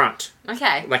 onto your front,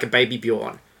 Okay. like a baby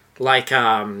Bjorn. Like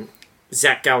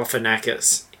Zach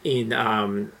Galifianakis in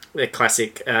the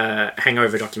classic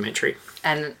hangover documentary.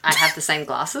 And I have the same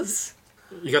glasses.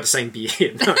 You got the same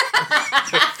beard. No.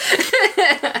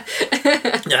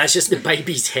 No, it's just the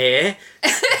baby's hair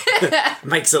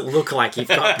makes it look like you've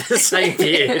got the same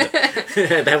beard.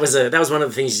 that was one of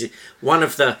the things. One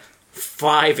of the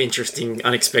 5 interesting,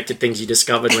 unexpected things you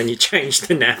discovered when you changed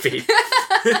the nappy.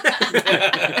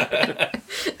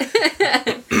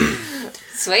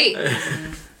 Sweet.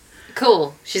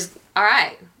 Cool. She's all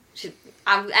right.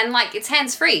 And like it's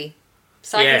hands free,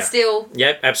 so I can still.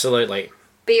 Yep, absolutely.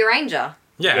 Be a ranger.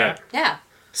 Yeah. Yeah.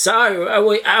 So are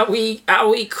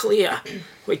we clear?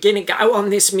 We're gonna go on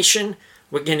this mission.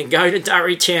 We're gonna go to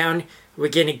Durrytown. We're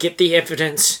gonna get the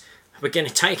evidence. We're gonna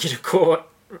take it to court,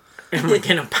 and we're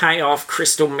gonna pay off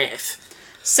Crystal Meth.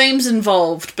 Seems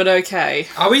involved, but okay.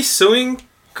 Are we suing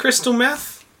Crystal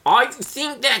Meth? I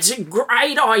think that's a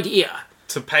great idea.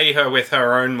 To pay her with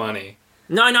her own money.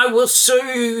 No, we'll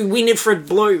sue Winifred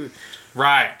Blue.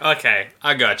 Right, okay.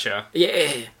 I gotcha.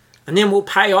 Yeah. And then we'll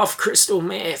pay off Crystal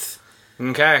Meth.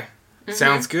 Okay.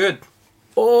 Sounds good.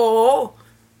 Or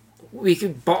we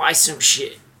could buy some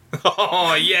shit.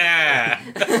 Oh, yeah.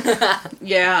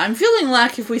 Yeah, I'm feeling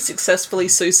like if we successfully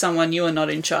sue someone, you are not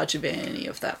in charge of any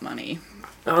of that money.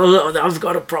 Oh, I've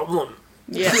got a problem.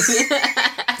 Yes.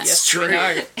 Yes, true. we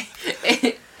know.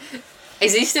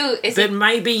 Is he still? But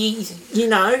maybe, you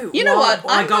know what?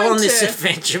 I I'm go going on this to-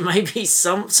 adventure, maybe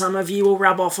some of you will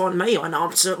rub off on me. I know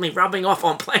I'm certainly rubbing off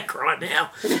on Plank right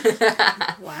now.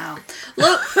 Wow.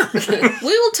 Look,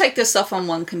 we will take this off on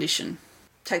one condition.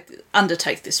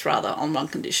 Undertake this rather on one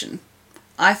condition.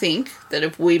 I think that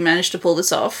if we manage to pull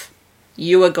this off,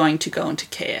 you are going to go into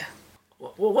care.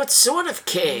 Well, what sort of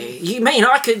care? You mean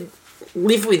I could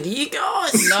live with you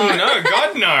guys? No,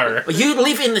 God, no. You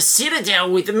live in the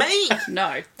Citadel with me? No.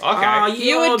 Okay. Oh,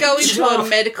 You would go into a job.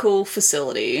 medical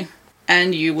facility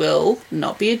and you will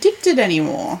not be addicted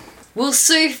anymore. We'll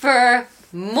sue for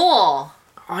more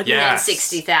I Yeah. than Yes.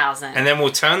 60,000. And then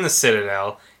we'll turn the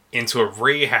Citadel into a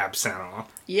rehab center.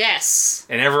 Yes.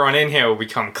 And everyone in here will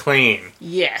become clean.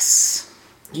 Yes.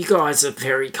 You guys are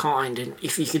very kind, and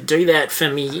if you could do that for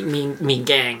me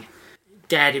gang,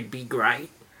 that'd be great.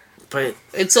 But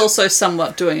It's also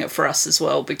somewhat doing it for us as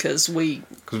well because we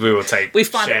Because we will take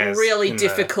find it shares really in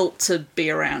difficult to be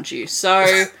around you.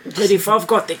 So, if I've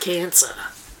got the cancer,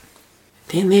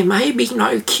 then there may be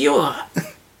no cure.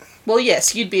 well,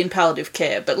 yes, you'd be in palliative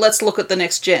care, but let's look at the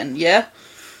next gen, yeah?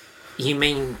 You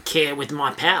mean care with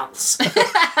my pals?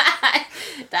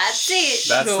 That's it.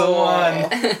 That's the Sure.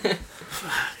 one.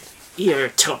 You're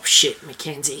top shit,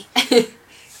 Mackenzie.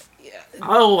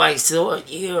 I always thought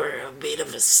you were a bit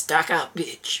of a stuck-up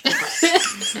bitch.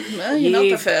 But Well, you're not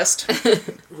You- the first.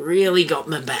 really got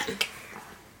my back.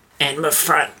 And my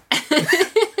front.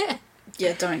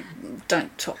 Yeah, don't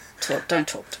talk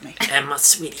to me. And my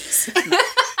sweeties.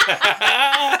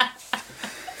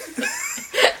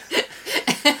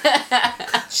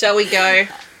 Shall we go?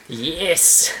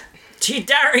 Yes. To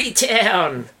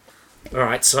Durrytown.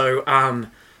 Alright, so,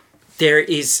 there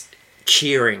is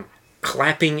cheering.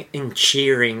 Clapping and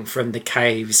cheering from the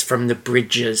caves, from the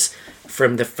bridges,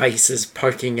 from the faces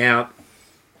poking out,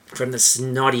 from the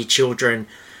snotty children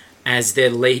as their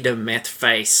leader, Meth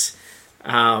Face,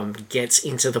 gets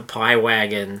into the pie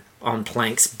wagon on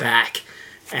Plank's back.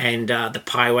 And the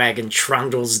pie wagon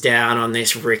trundles down on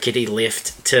this rickety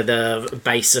lift to the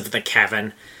base of the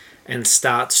cavern and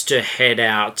starts to head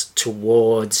out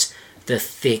towards the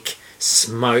thick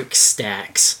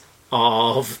smokestacks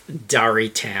of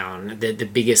Durrytown, the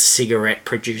biggest cigarette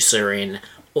producer in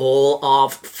all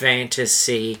of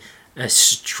fantasy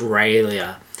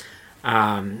Australia.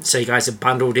 So you guys are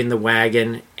bundled in the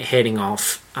wagon, heading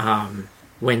off.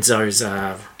 Wenzo's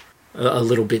a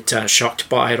little bit shocked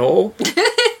by it all.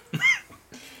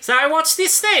 So what's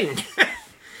this then?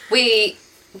 We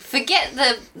forget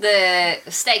the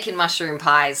steak and mushroom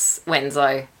pies,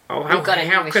 Wenzo. Oh, We've got a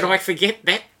how new could mission. I forget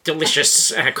that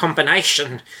delicious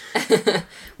combination?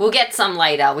 We'll get some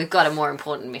later. We've got a more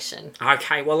important mission.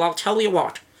 Okay, well, I'll tell you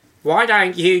what. Why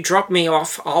don't you drop me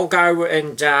off? I'll go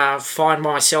and find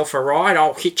myself a ride.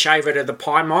 I'll hitch over to the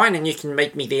pie mine and you can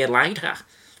meet me there later.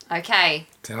 Okay.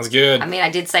 Sounds good. I mean, I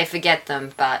did say forget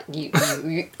them, but you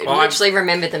I'm- literally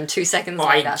remembered them 2 seconds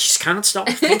I later. just can't stop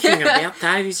thinking about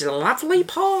those lovely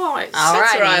pies.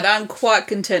 That's Alrighty. right. I'm quite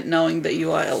content knowing that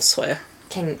you are elsewhere.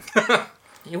 Can Well,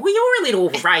 you're a little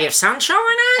ray of sunshine,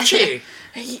 aren't you?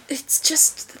 It's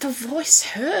just the voice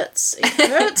hurts. It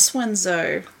hurts,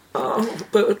 Wenzo. Oh,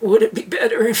 but would it be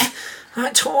better if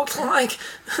I talk like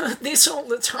this all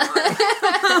the time.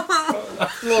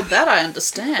 Well, that I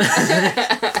understand.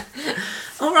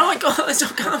 All right, guys,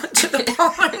 I'm coming to the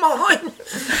pie mine.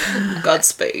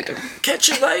 Godspeed. Catch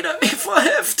you later if I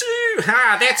have to.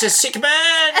 Ah, that's a sick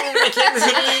man,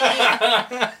 Mackenzie.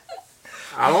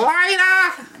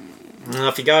 Later.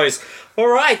 Off he goes. All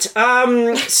right.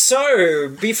 So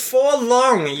before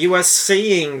long, you are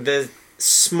seeing the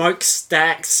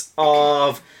smokestacks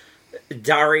of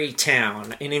Durry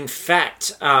Town, and in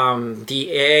fact, the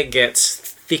air gets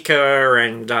thicker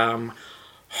and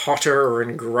hotter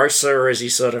and grosser as you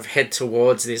sort of head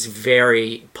towards this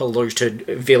very polluted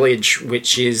village,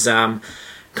 which is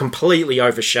completely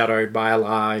overshadowed by a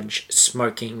large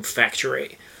smoking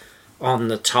factory on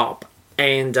the top.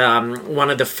 And one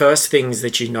of the first things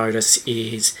that you notice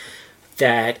is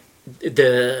that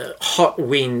the hot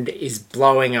wind is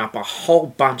blowing up a whole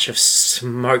bunch of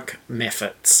smoke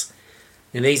mephits.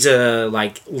 And these are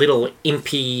like little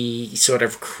impy sort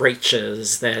of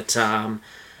creatures that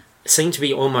seem to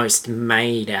be almost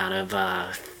made out of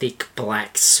thick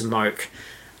black smoke,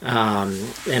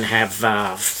 and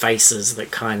have faces that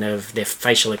kind of, their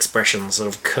facial expressions sort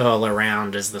of curl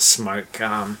around as the smoke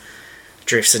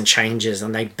drifts and changes,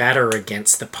 and they batter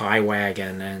against the pie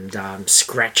wagon and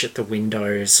scratch at the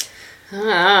windows.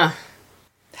 How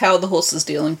are the horses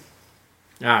dealing?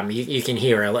 You can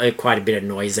hear quite a bit of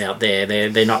noise out there.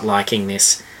 They're not liking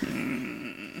this.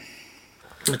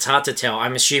 It's hard to tell.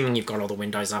 I'm assuming you've got all the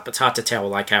windows up. It's hard to tell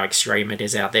like how extreme it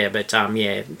is out there, but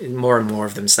yeah, more and more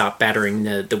of them start battering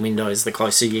the windows the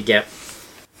closer you get.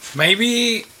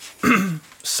 Maybe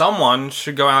someone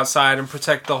should go outside and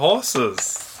protect the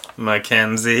horses,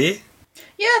 Mackenzie.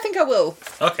 Yeah, I think I will.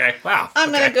 Okay, wow.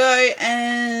 I'm going to go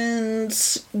and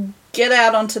get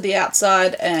out onto the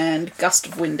outside and gust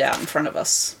of wind out in front of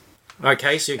us.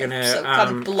 Okay, so you're going to... So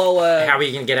kind of blow how are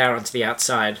you going to get out onto the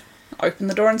outside? Open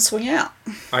the door and swing out.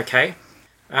 Okay.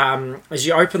 As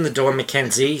you open the door,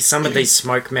 Mackenzie, some of these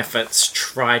smoke mephits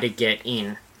try to get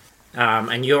in.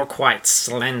 And you're quite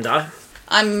slender.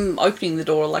 I'm opening the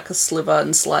door like a sliver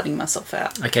and sliding myself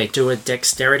out. Okay, do a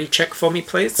dexterity check for me,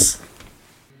 please.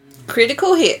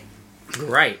 Critical hit.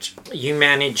 Great. You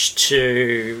manage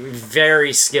to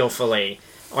very skillfully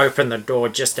open the door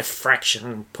just a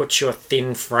fraction, put your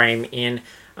thin frame in.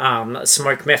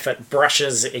 Smoke mephit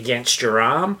brushes against your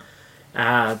arm,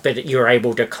 but you're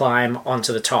able to climb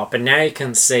onto the top. And now you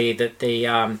can see that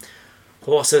the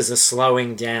horses are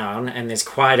slowing down, and there's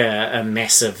quite a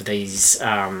mess of these.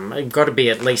 Got to be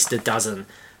at least a dozen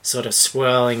sort of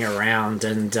swirling around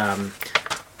and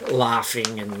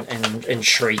laughing and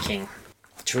shrieking.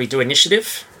 Should we do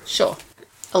initiative? Sure.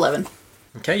 11.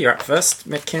 Okay, you're up first,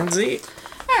 Mackenzie.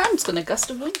 Alright, I'm just going to gust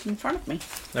of wind in front of me.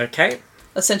 Okay.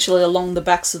 Essentially along the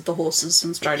backs of the horses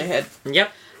and straight ahead.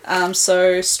 Yep.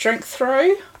 So strength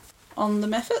throw on the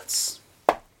mephits.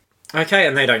 Okay,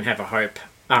 and they don't have a hope.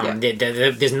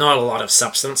 There's not a lot of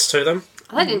substance to them.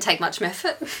 Oh, that didn't take much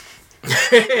mephit.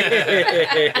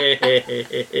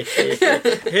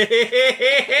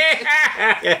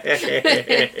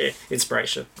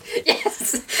 Inspiration.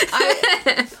 Yes.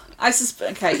 I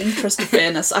suspect. Okay, interest of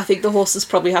fairness. I think the horses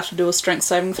probably have to do a strength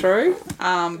saving throw.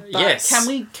 But yes.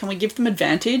 Can we give them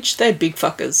advantage? They're big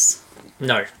fuckers.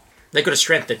 No, they've got a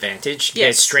strength advantage. Yes.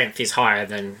 Their strength is higher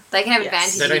than. They can have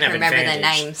Yes. advantage They if you don't can have remember advantage.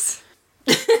 their names.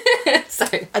 So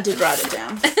I did write it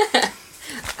down.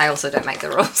 I also don't make the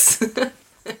rules.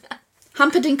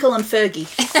 Humperdinckle and Fergie.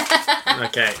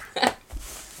 Okay.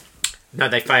 No,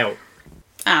 they fail.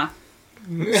 Ah.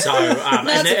 So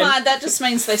That's fine. That just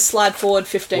means they slide forward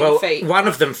 15 feet. one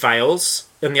of them fails,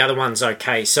 and the other one's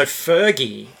okay. So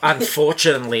Fergie,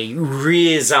 unfortunately,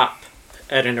 rears up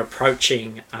at an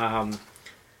approaching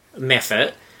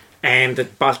mephit, and the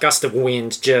gust of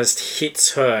wind just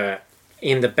hits her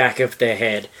in the back of the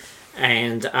head,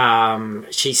 and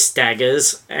she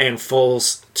staggers and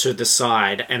falls to the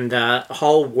side, and the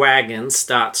whole wagon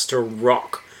starts to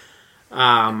rock.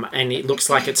 And it looks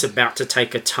like it's about to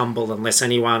take a tumble unless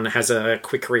anyone has a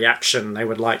quick reaction they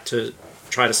would like to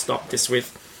try to stop this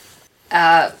with.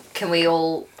 Can we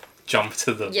all Jump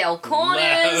to the yell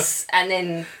corners and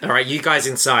then Alright, you guys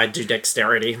inside do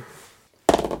dexterity.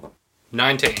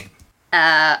 19.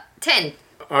 10,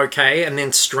 Okay, and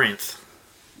then strength.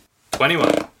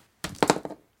 21.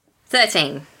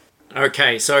 13.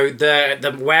 Okay, so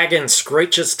the wagon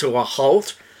screeches to a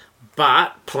halt,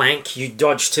 but Plank, you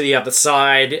dodge to the other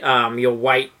side, your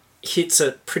weight hits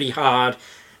it pretty hard,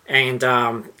 and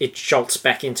it jolts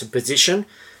back into position.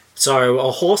 So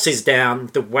a horse is down,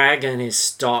 the wagon is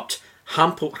stopped.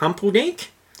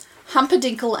 Humperdinck?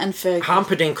 Humperdinckle and Fergie.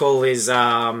 Humperdinckle is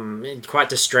quite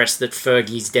distressed that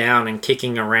Fergie's down and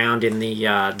kicking around in the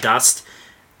dust.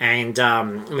 And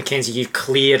Mackenzie, you've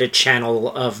cleared a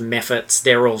channel of Mephits.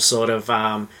 They're all sort of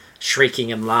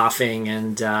shrieking and laughing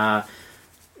and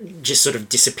just sort of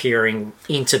disappearing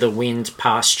into the wind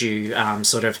past you,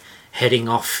 sort of heading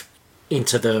off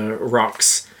into the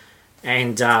rocks.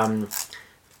 And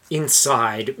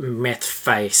inside, Meth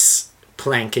Face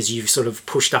Plank, as you've sort of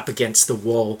pushed up against the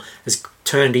wall, has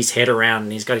turned his head around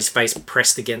and he's got his face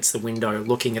pressed against the window,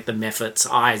 looking at the Mephits,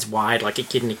 eyes wide like a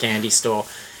kid in a candy store,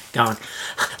 going,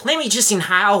 "Let me just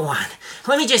inhale one.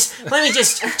 Let me just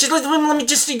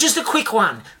a quick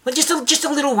one. Just a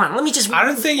little one. Let me just." I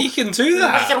don't think you can do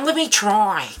that. Let me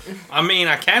try. I mean,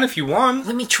 I can if you want.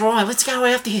 Let me try. Let's go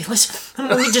out there.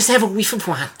 Let me just have a whiff of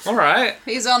one. All right.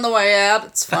 He's on the way out.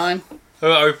 It's fine.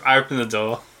 I open the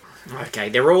door. Okay,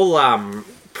 they're all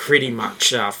pretty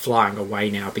much flying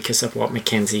away now because of what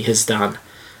Mackenzie has done.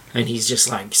 And he's just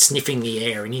like sniffing the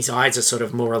air, and his eyes are sort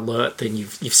of more alert than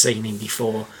you've seen him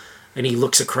before. And he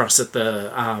looks across at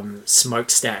the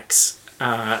smokestacks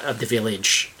of the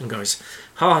village and goes,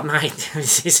 "Oh, mate,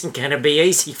 this isn't going to be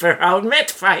easy for old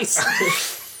Met Face."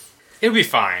 It'll be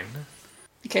fine.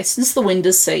 Okay, since the wind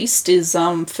has ceased, is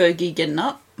Fergie getting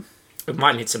up? It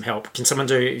might need some help. Can someone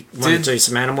do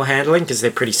some animal handling? Because they're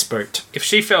pretty spooked. If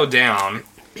she fell down,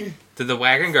 did the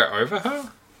wagon go over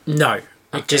her? No.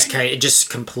 It just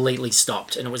completely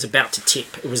stopped, and it was about to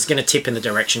tip. It was going to tip in the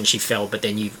direction she fell, but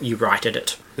then you righted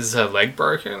it. Is her leg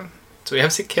broken? Do we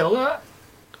have to kill her?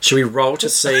 Should we roll to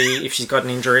see if she's got an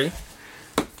injury?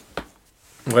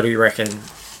 What do you reckon?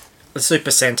 The super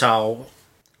centile,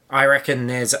 I reckon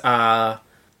there's a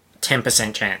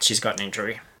 10% chance she's got an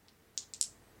injury.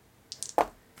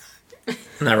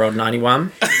 And I rolled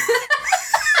 91.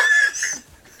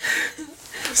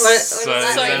 So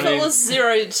So if it was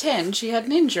 0 to 10, she had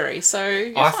an injury, so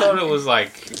you're I fine. thought it was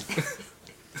like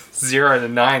 0 to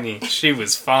 90. She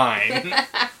was fine.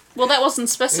 Well, that wasn't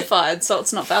specified, so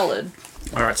it's not valid.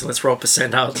 Alright, so let's roll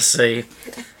percentile to see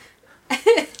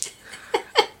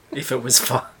if it was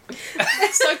fine.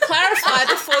 So clarify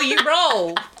before you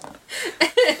roll.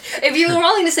 If you were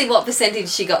rolling to see what percentage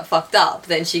she got fucked up,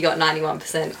 then she got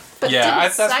 91%. But Yeah, didn't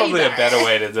that's say probably that. a better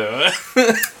way to do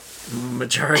it.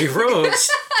 Majority rules.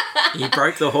 You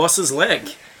broke the horse's leg.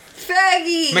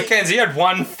 Fergie! Mackenzie, you had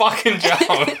one fucking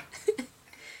job.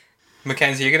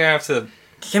 Mackenzie, you're gonna have to.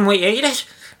 Can we eat it?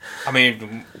 I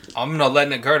mean, I'm not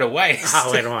letting it go to waste. Oh,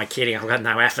 what am I kidding? I've got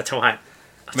no appetite.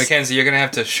 Mackenzie, you're gonna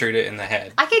have to shoot it in the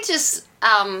head. I could just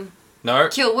No.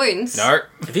 cure wounds. No.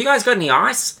 Have you guys got any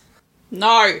ice?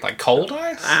 No. Like cold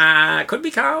ice? Could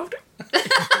be cold.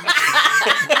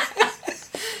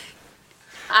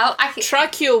 I could, Try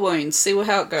cure wounds, see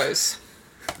how it goes.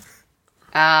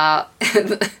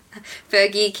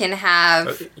 Fergie can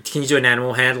have... Can you do an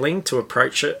animal handling to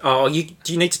approach it? Oh,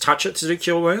 do you need to touch it to do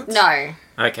cure wounds? No,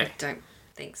 Okay. don't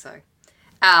think so.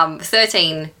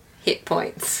 13 hit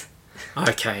points.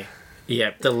 Okay.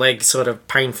 Yeah, the leg sort of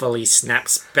painfully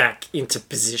snaps back into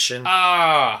position,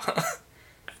 Ah.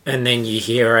 and then you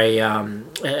hear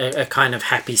a kind of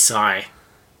happy sigh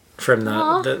from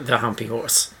the humpy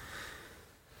horse.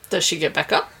 Does she get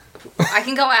back up? I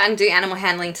can go out and do animal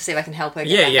handling to see if I can help her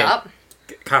get back up.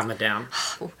 Calm it down.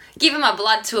 Giving my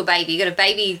blood to a baby. Got a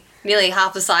baby nearly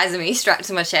half the size of me strapped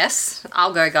to my chest.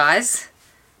 I'll go, guys.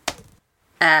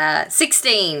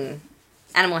 16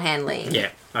 animal handling. Yeah.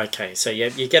 Okay. So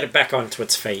you get it back onto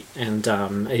its feet, and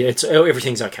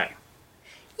everything's okay.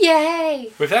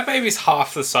 Yay! If that baby's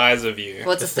half the size of you,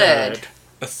 What's a third?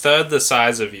 a third the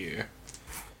size of you,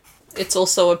 It's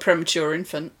also a premature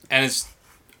infant. and it's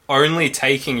only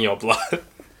taking your blood,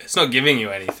 it's not giving you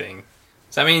anything.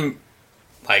 Does that mean,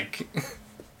 like,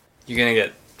 you're gonna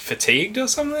get fatigued or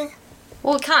something?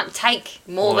 Well, it can't take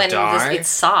more Or than die. its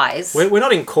size. We're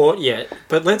not in court yet,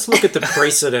 but let's look at the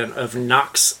precedent of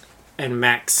Nux and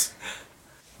Max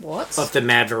What? of the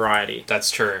mad variety. That's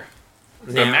true.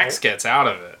 But Now- Max gets out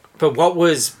of it. But what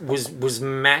was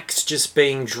Max just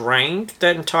being drained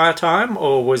that entire time,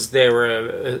 or was there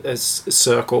a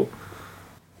circle?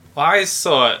 Well, I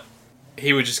thought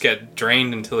he would just get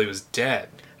drained until he was dead.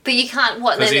 But you can't.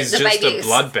 What? Because Then he's the just baby a is-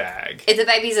 blood bag. If the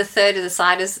baby's a third of the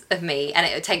size of me and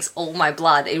it takes all my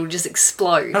blood, it will just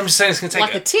explode. I'm just saying it's going to take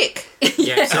Like a tick.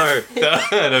 Yeah, so a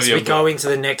third of as your we go blood. into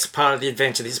the next part of the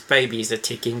adventure, this baby is a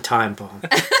ticking time bomb.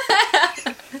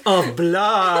 Of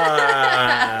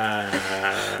blood.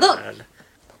 Look,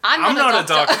 I'm not a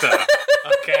doctor,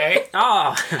 okay?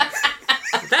 Oh,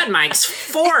 that makes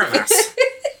 4 of us,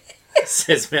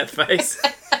 says Methface.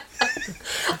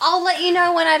 I'll I'll let you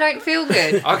know when I don't feel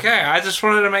good. Okay, I just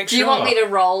wanted to make Do sure. you want me to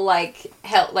roll like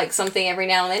help like something every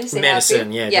now and then to see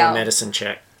Medicine, how I yeah, feel? do a medicine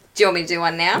check. Do you want me to do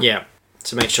one now? Yeah,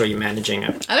 to make sure you're managing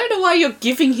it. I don't know why you're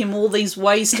giving him all these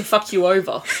ways to fuck you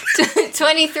over.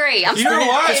 23. I'm You know sorry.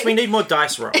 what? Yes, we need more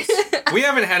dice rolls. We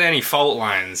haven't had any fault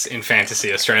lines in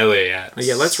Fantasy Australia yet.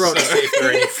 Yeah, let's roll to see if there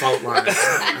are any fault lines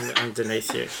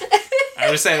underneath you.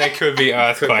 I'm just saying there could be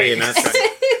Could be an earthquakes.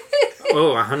 earthquake.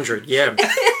 Oh, 100, yeah.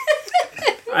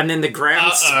 And then the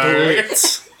ground Uh-oh.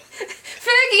 splits.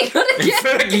 Fergie, not And again.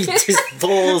 Fergie just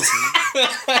falls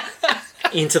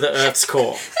into the Earth's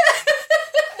core,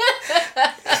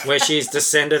 where she's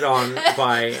descended on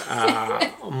by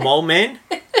mole men,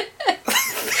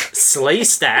 slee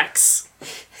stacks,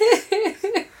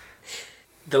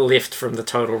 the lift from the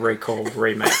Total Recall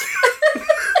remake.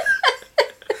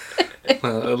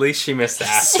 Well, at least she missed the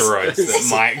asteroids that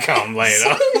might come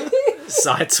later.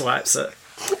 Sideswipes it.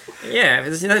 Yeah,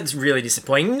 that's really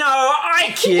disappointing. No,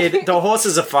 I kid. The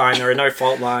horses are fine. There are no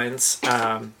fault lines.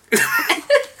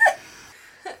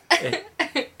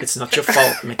 It's not your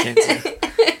fault, Mackenzie.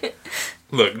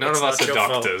 Look, none It's of us not are your fault.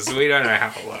 doctors. We don't know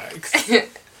how it works.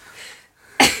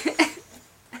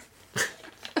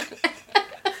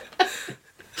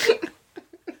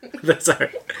 That's all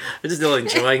right. I'm just still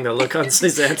enjoying the look on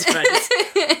Suzanne's face.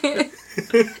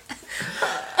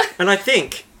 And I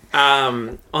think,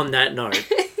 on that note,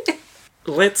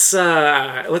 let's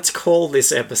call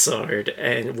this episode,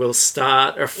 and we'll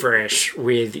start afresh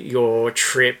with your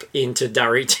trip into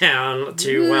Durrytown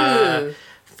to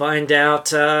find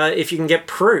out if you can get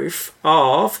proof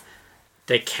of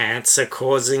the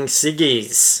cancer-causing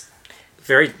ciggies.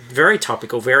 Very, very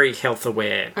topical, very health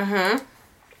aware.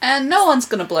 And no one's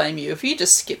going to blame you if you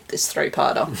just skip this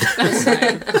three-parter.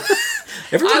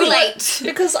 Everybody, I'm late.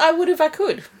 Because I would if I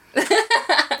could.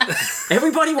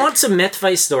 everybody wants a meth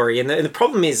face story, and the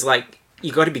problem is, like,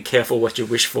 you got to be careful what you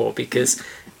wish for, because,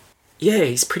 yeah,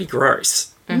 he's pretty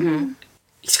gross. Mm-hmm.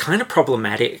 He's kind of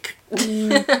problematic.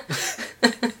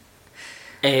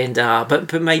 And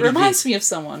but maybe Reminds me of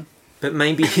someone. But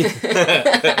maybe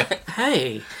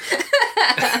hey.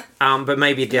 But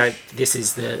maybe this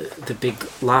is the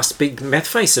last big meth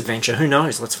face adventure. Who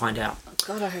knows? Let's find out.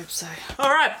 God, I hope so.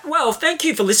 All right. Well, thank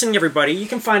you for listening, everybody. You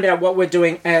can find out what we're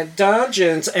doing at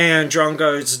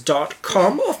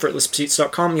dungeonsanddrongos.com or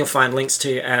fruitlesspursuits.com. You'll find links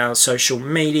to our social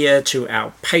media, to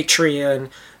our Patreon,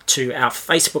 to our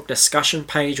Facebook discussion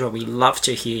page, where we love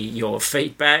to hear your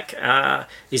feedback.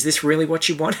 Is this really what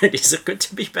you wanted? Is it good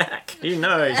to be back? Who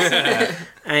knows?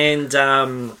 And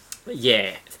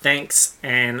yeah, thanks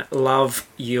and love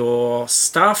your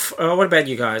stuff. What about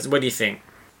you guys? What do you think?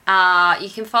 You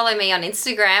can follow me on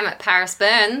Instagram at Paris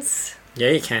Burns. Yeah,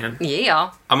 you can.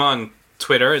 Yeah. I'm on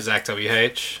Twitter as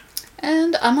ZachWH.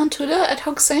 And I'm on Twitter at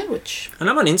Hog Sandwich. And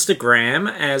I'm on Instagram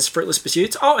as Fruitless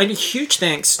Pursuits. Oh, and a huge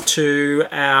thanks to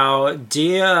our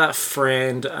dear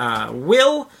friend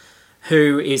Will,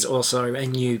 who is also a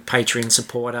new Patreon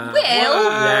supporter. Will?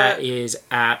 That is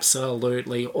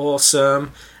absolutely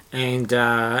awesome. And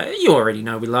you already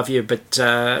know we love you, but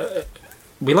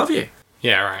we love you.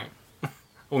 Yeah, right.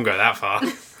 Wouldn't go that far.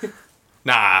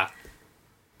 Nah.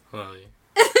 Well,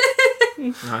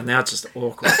 Oh, now it's just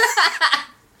awkward.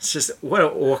 It's just, what an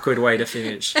awkward way to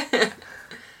finish. say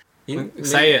it,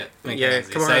 Yeah,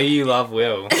 Mackenzie. come on. Say you love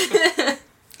Will.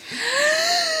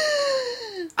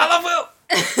 I love Will.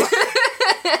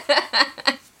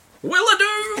 Will I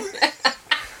do?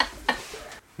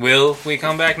 Will we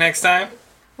come back next time?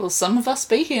 Will some of us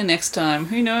be here next time?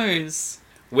 Who knows?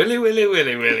 Willy, willy,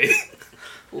 willy, willy.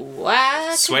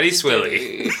 Whack Sweaty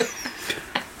Swilly.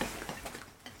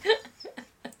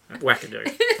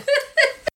 Wackadoo.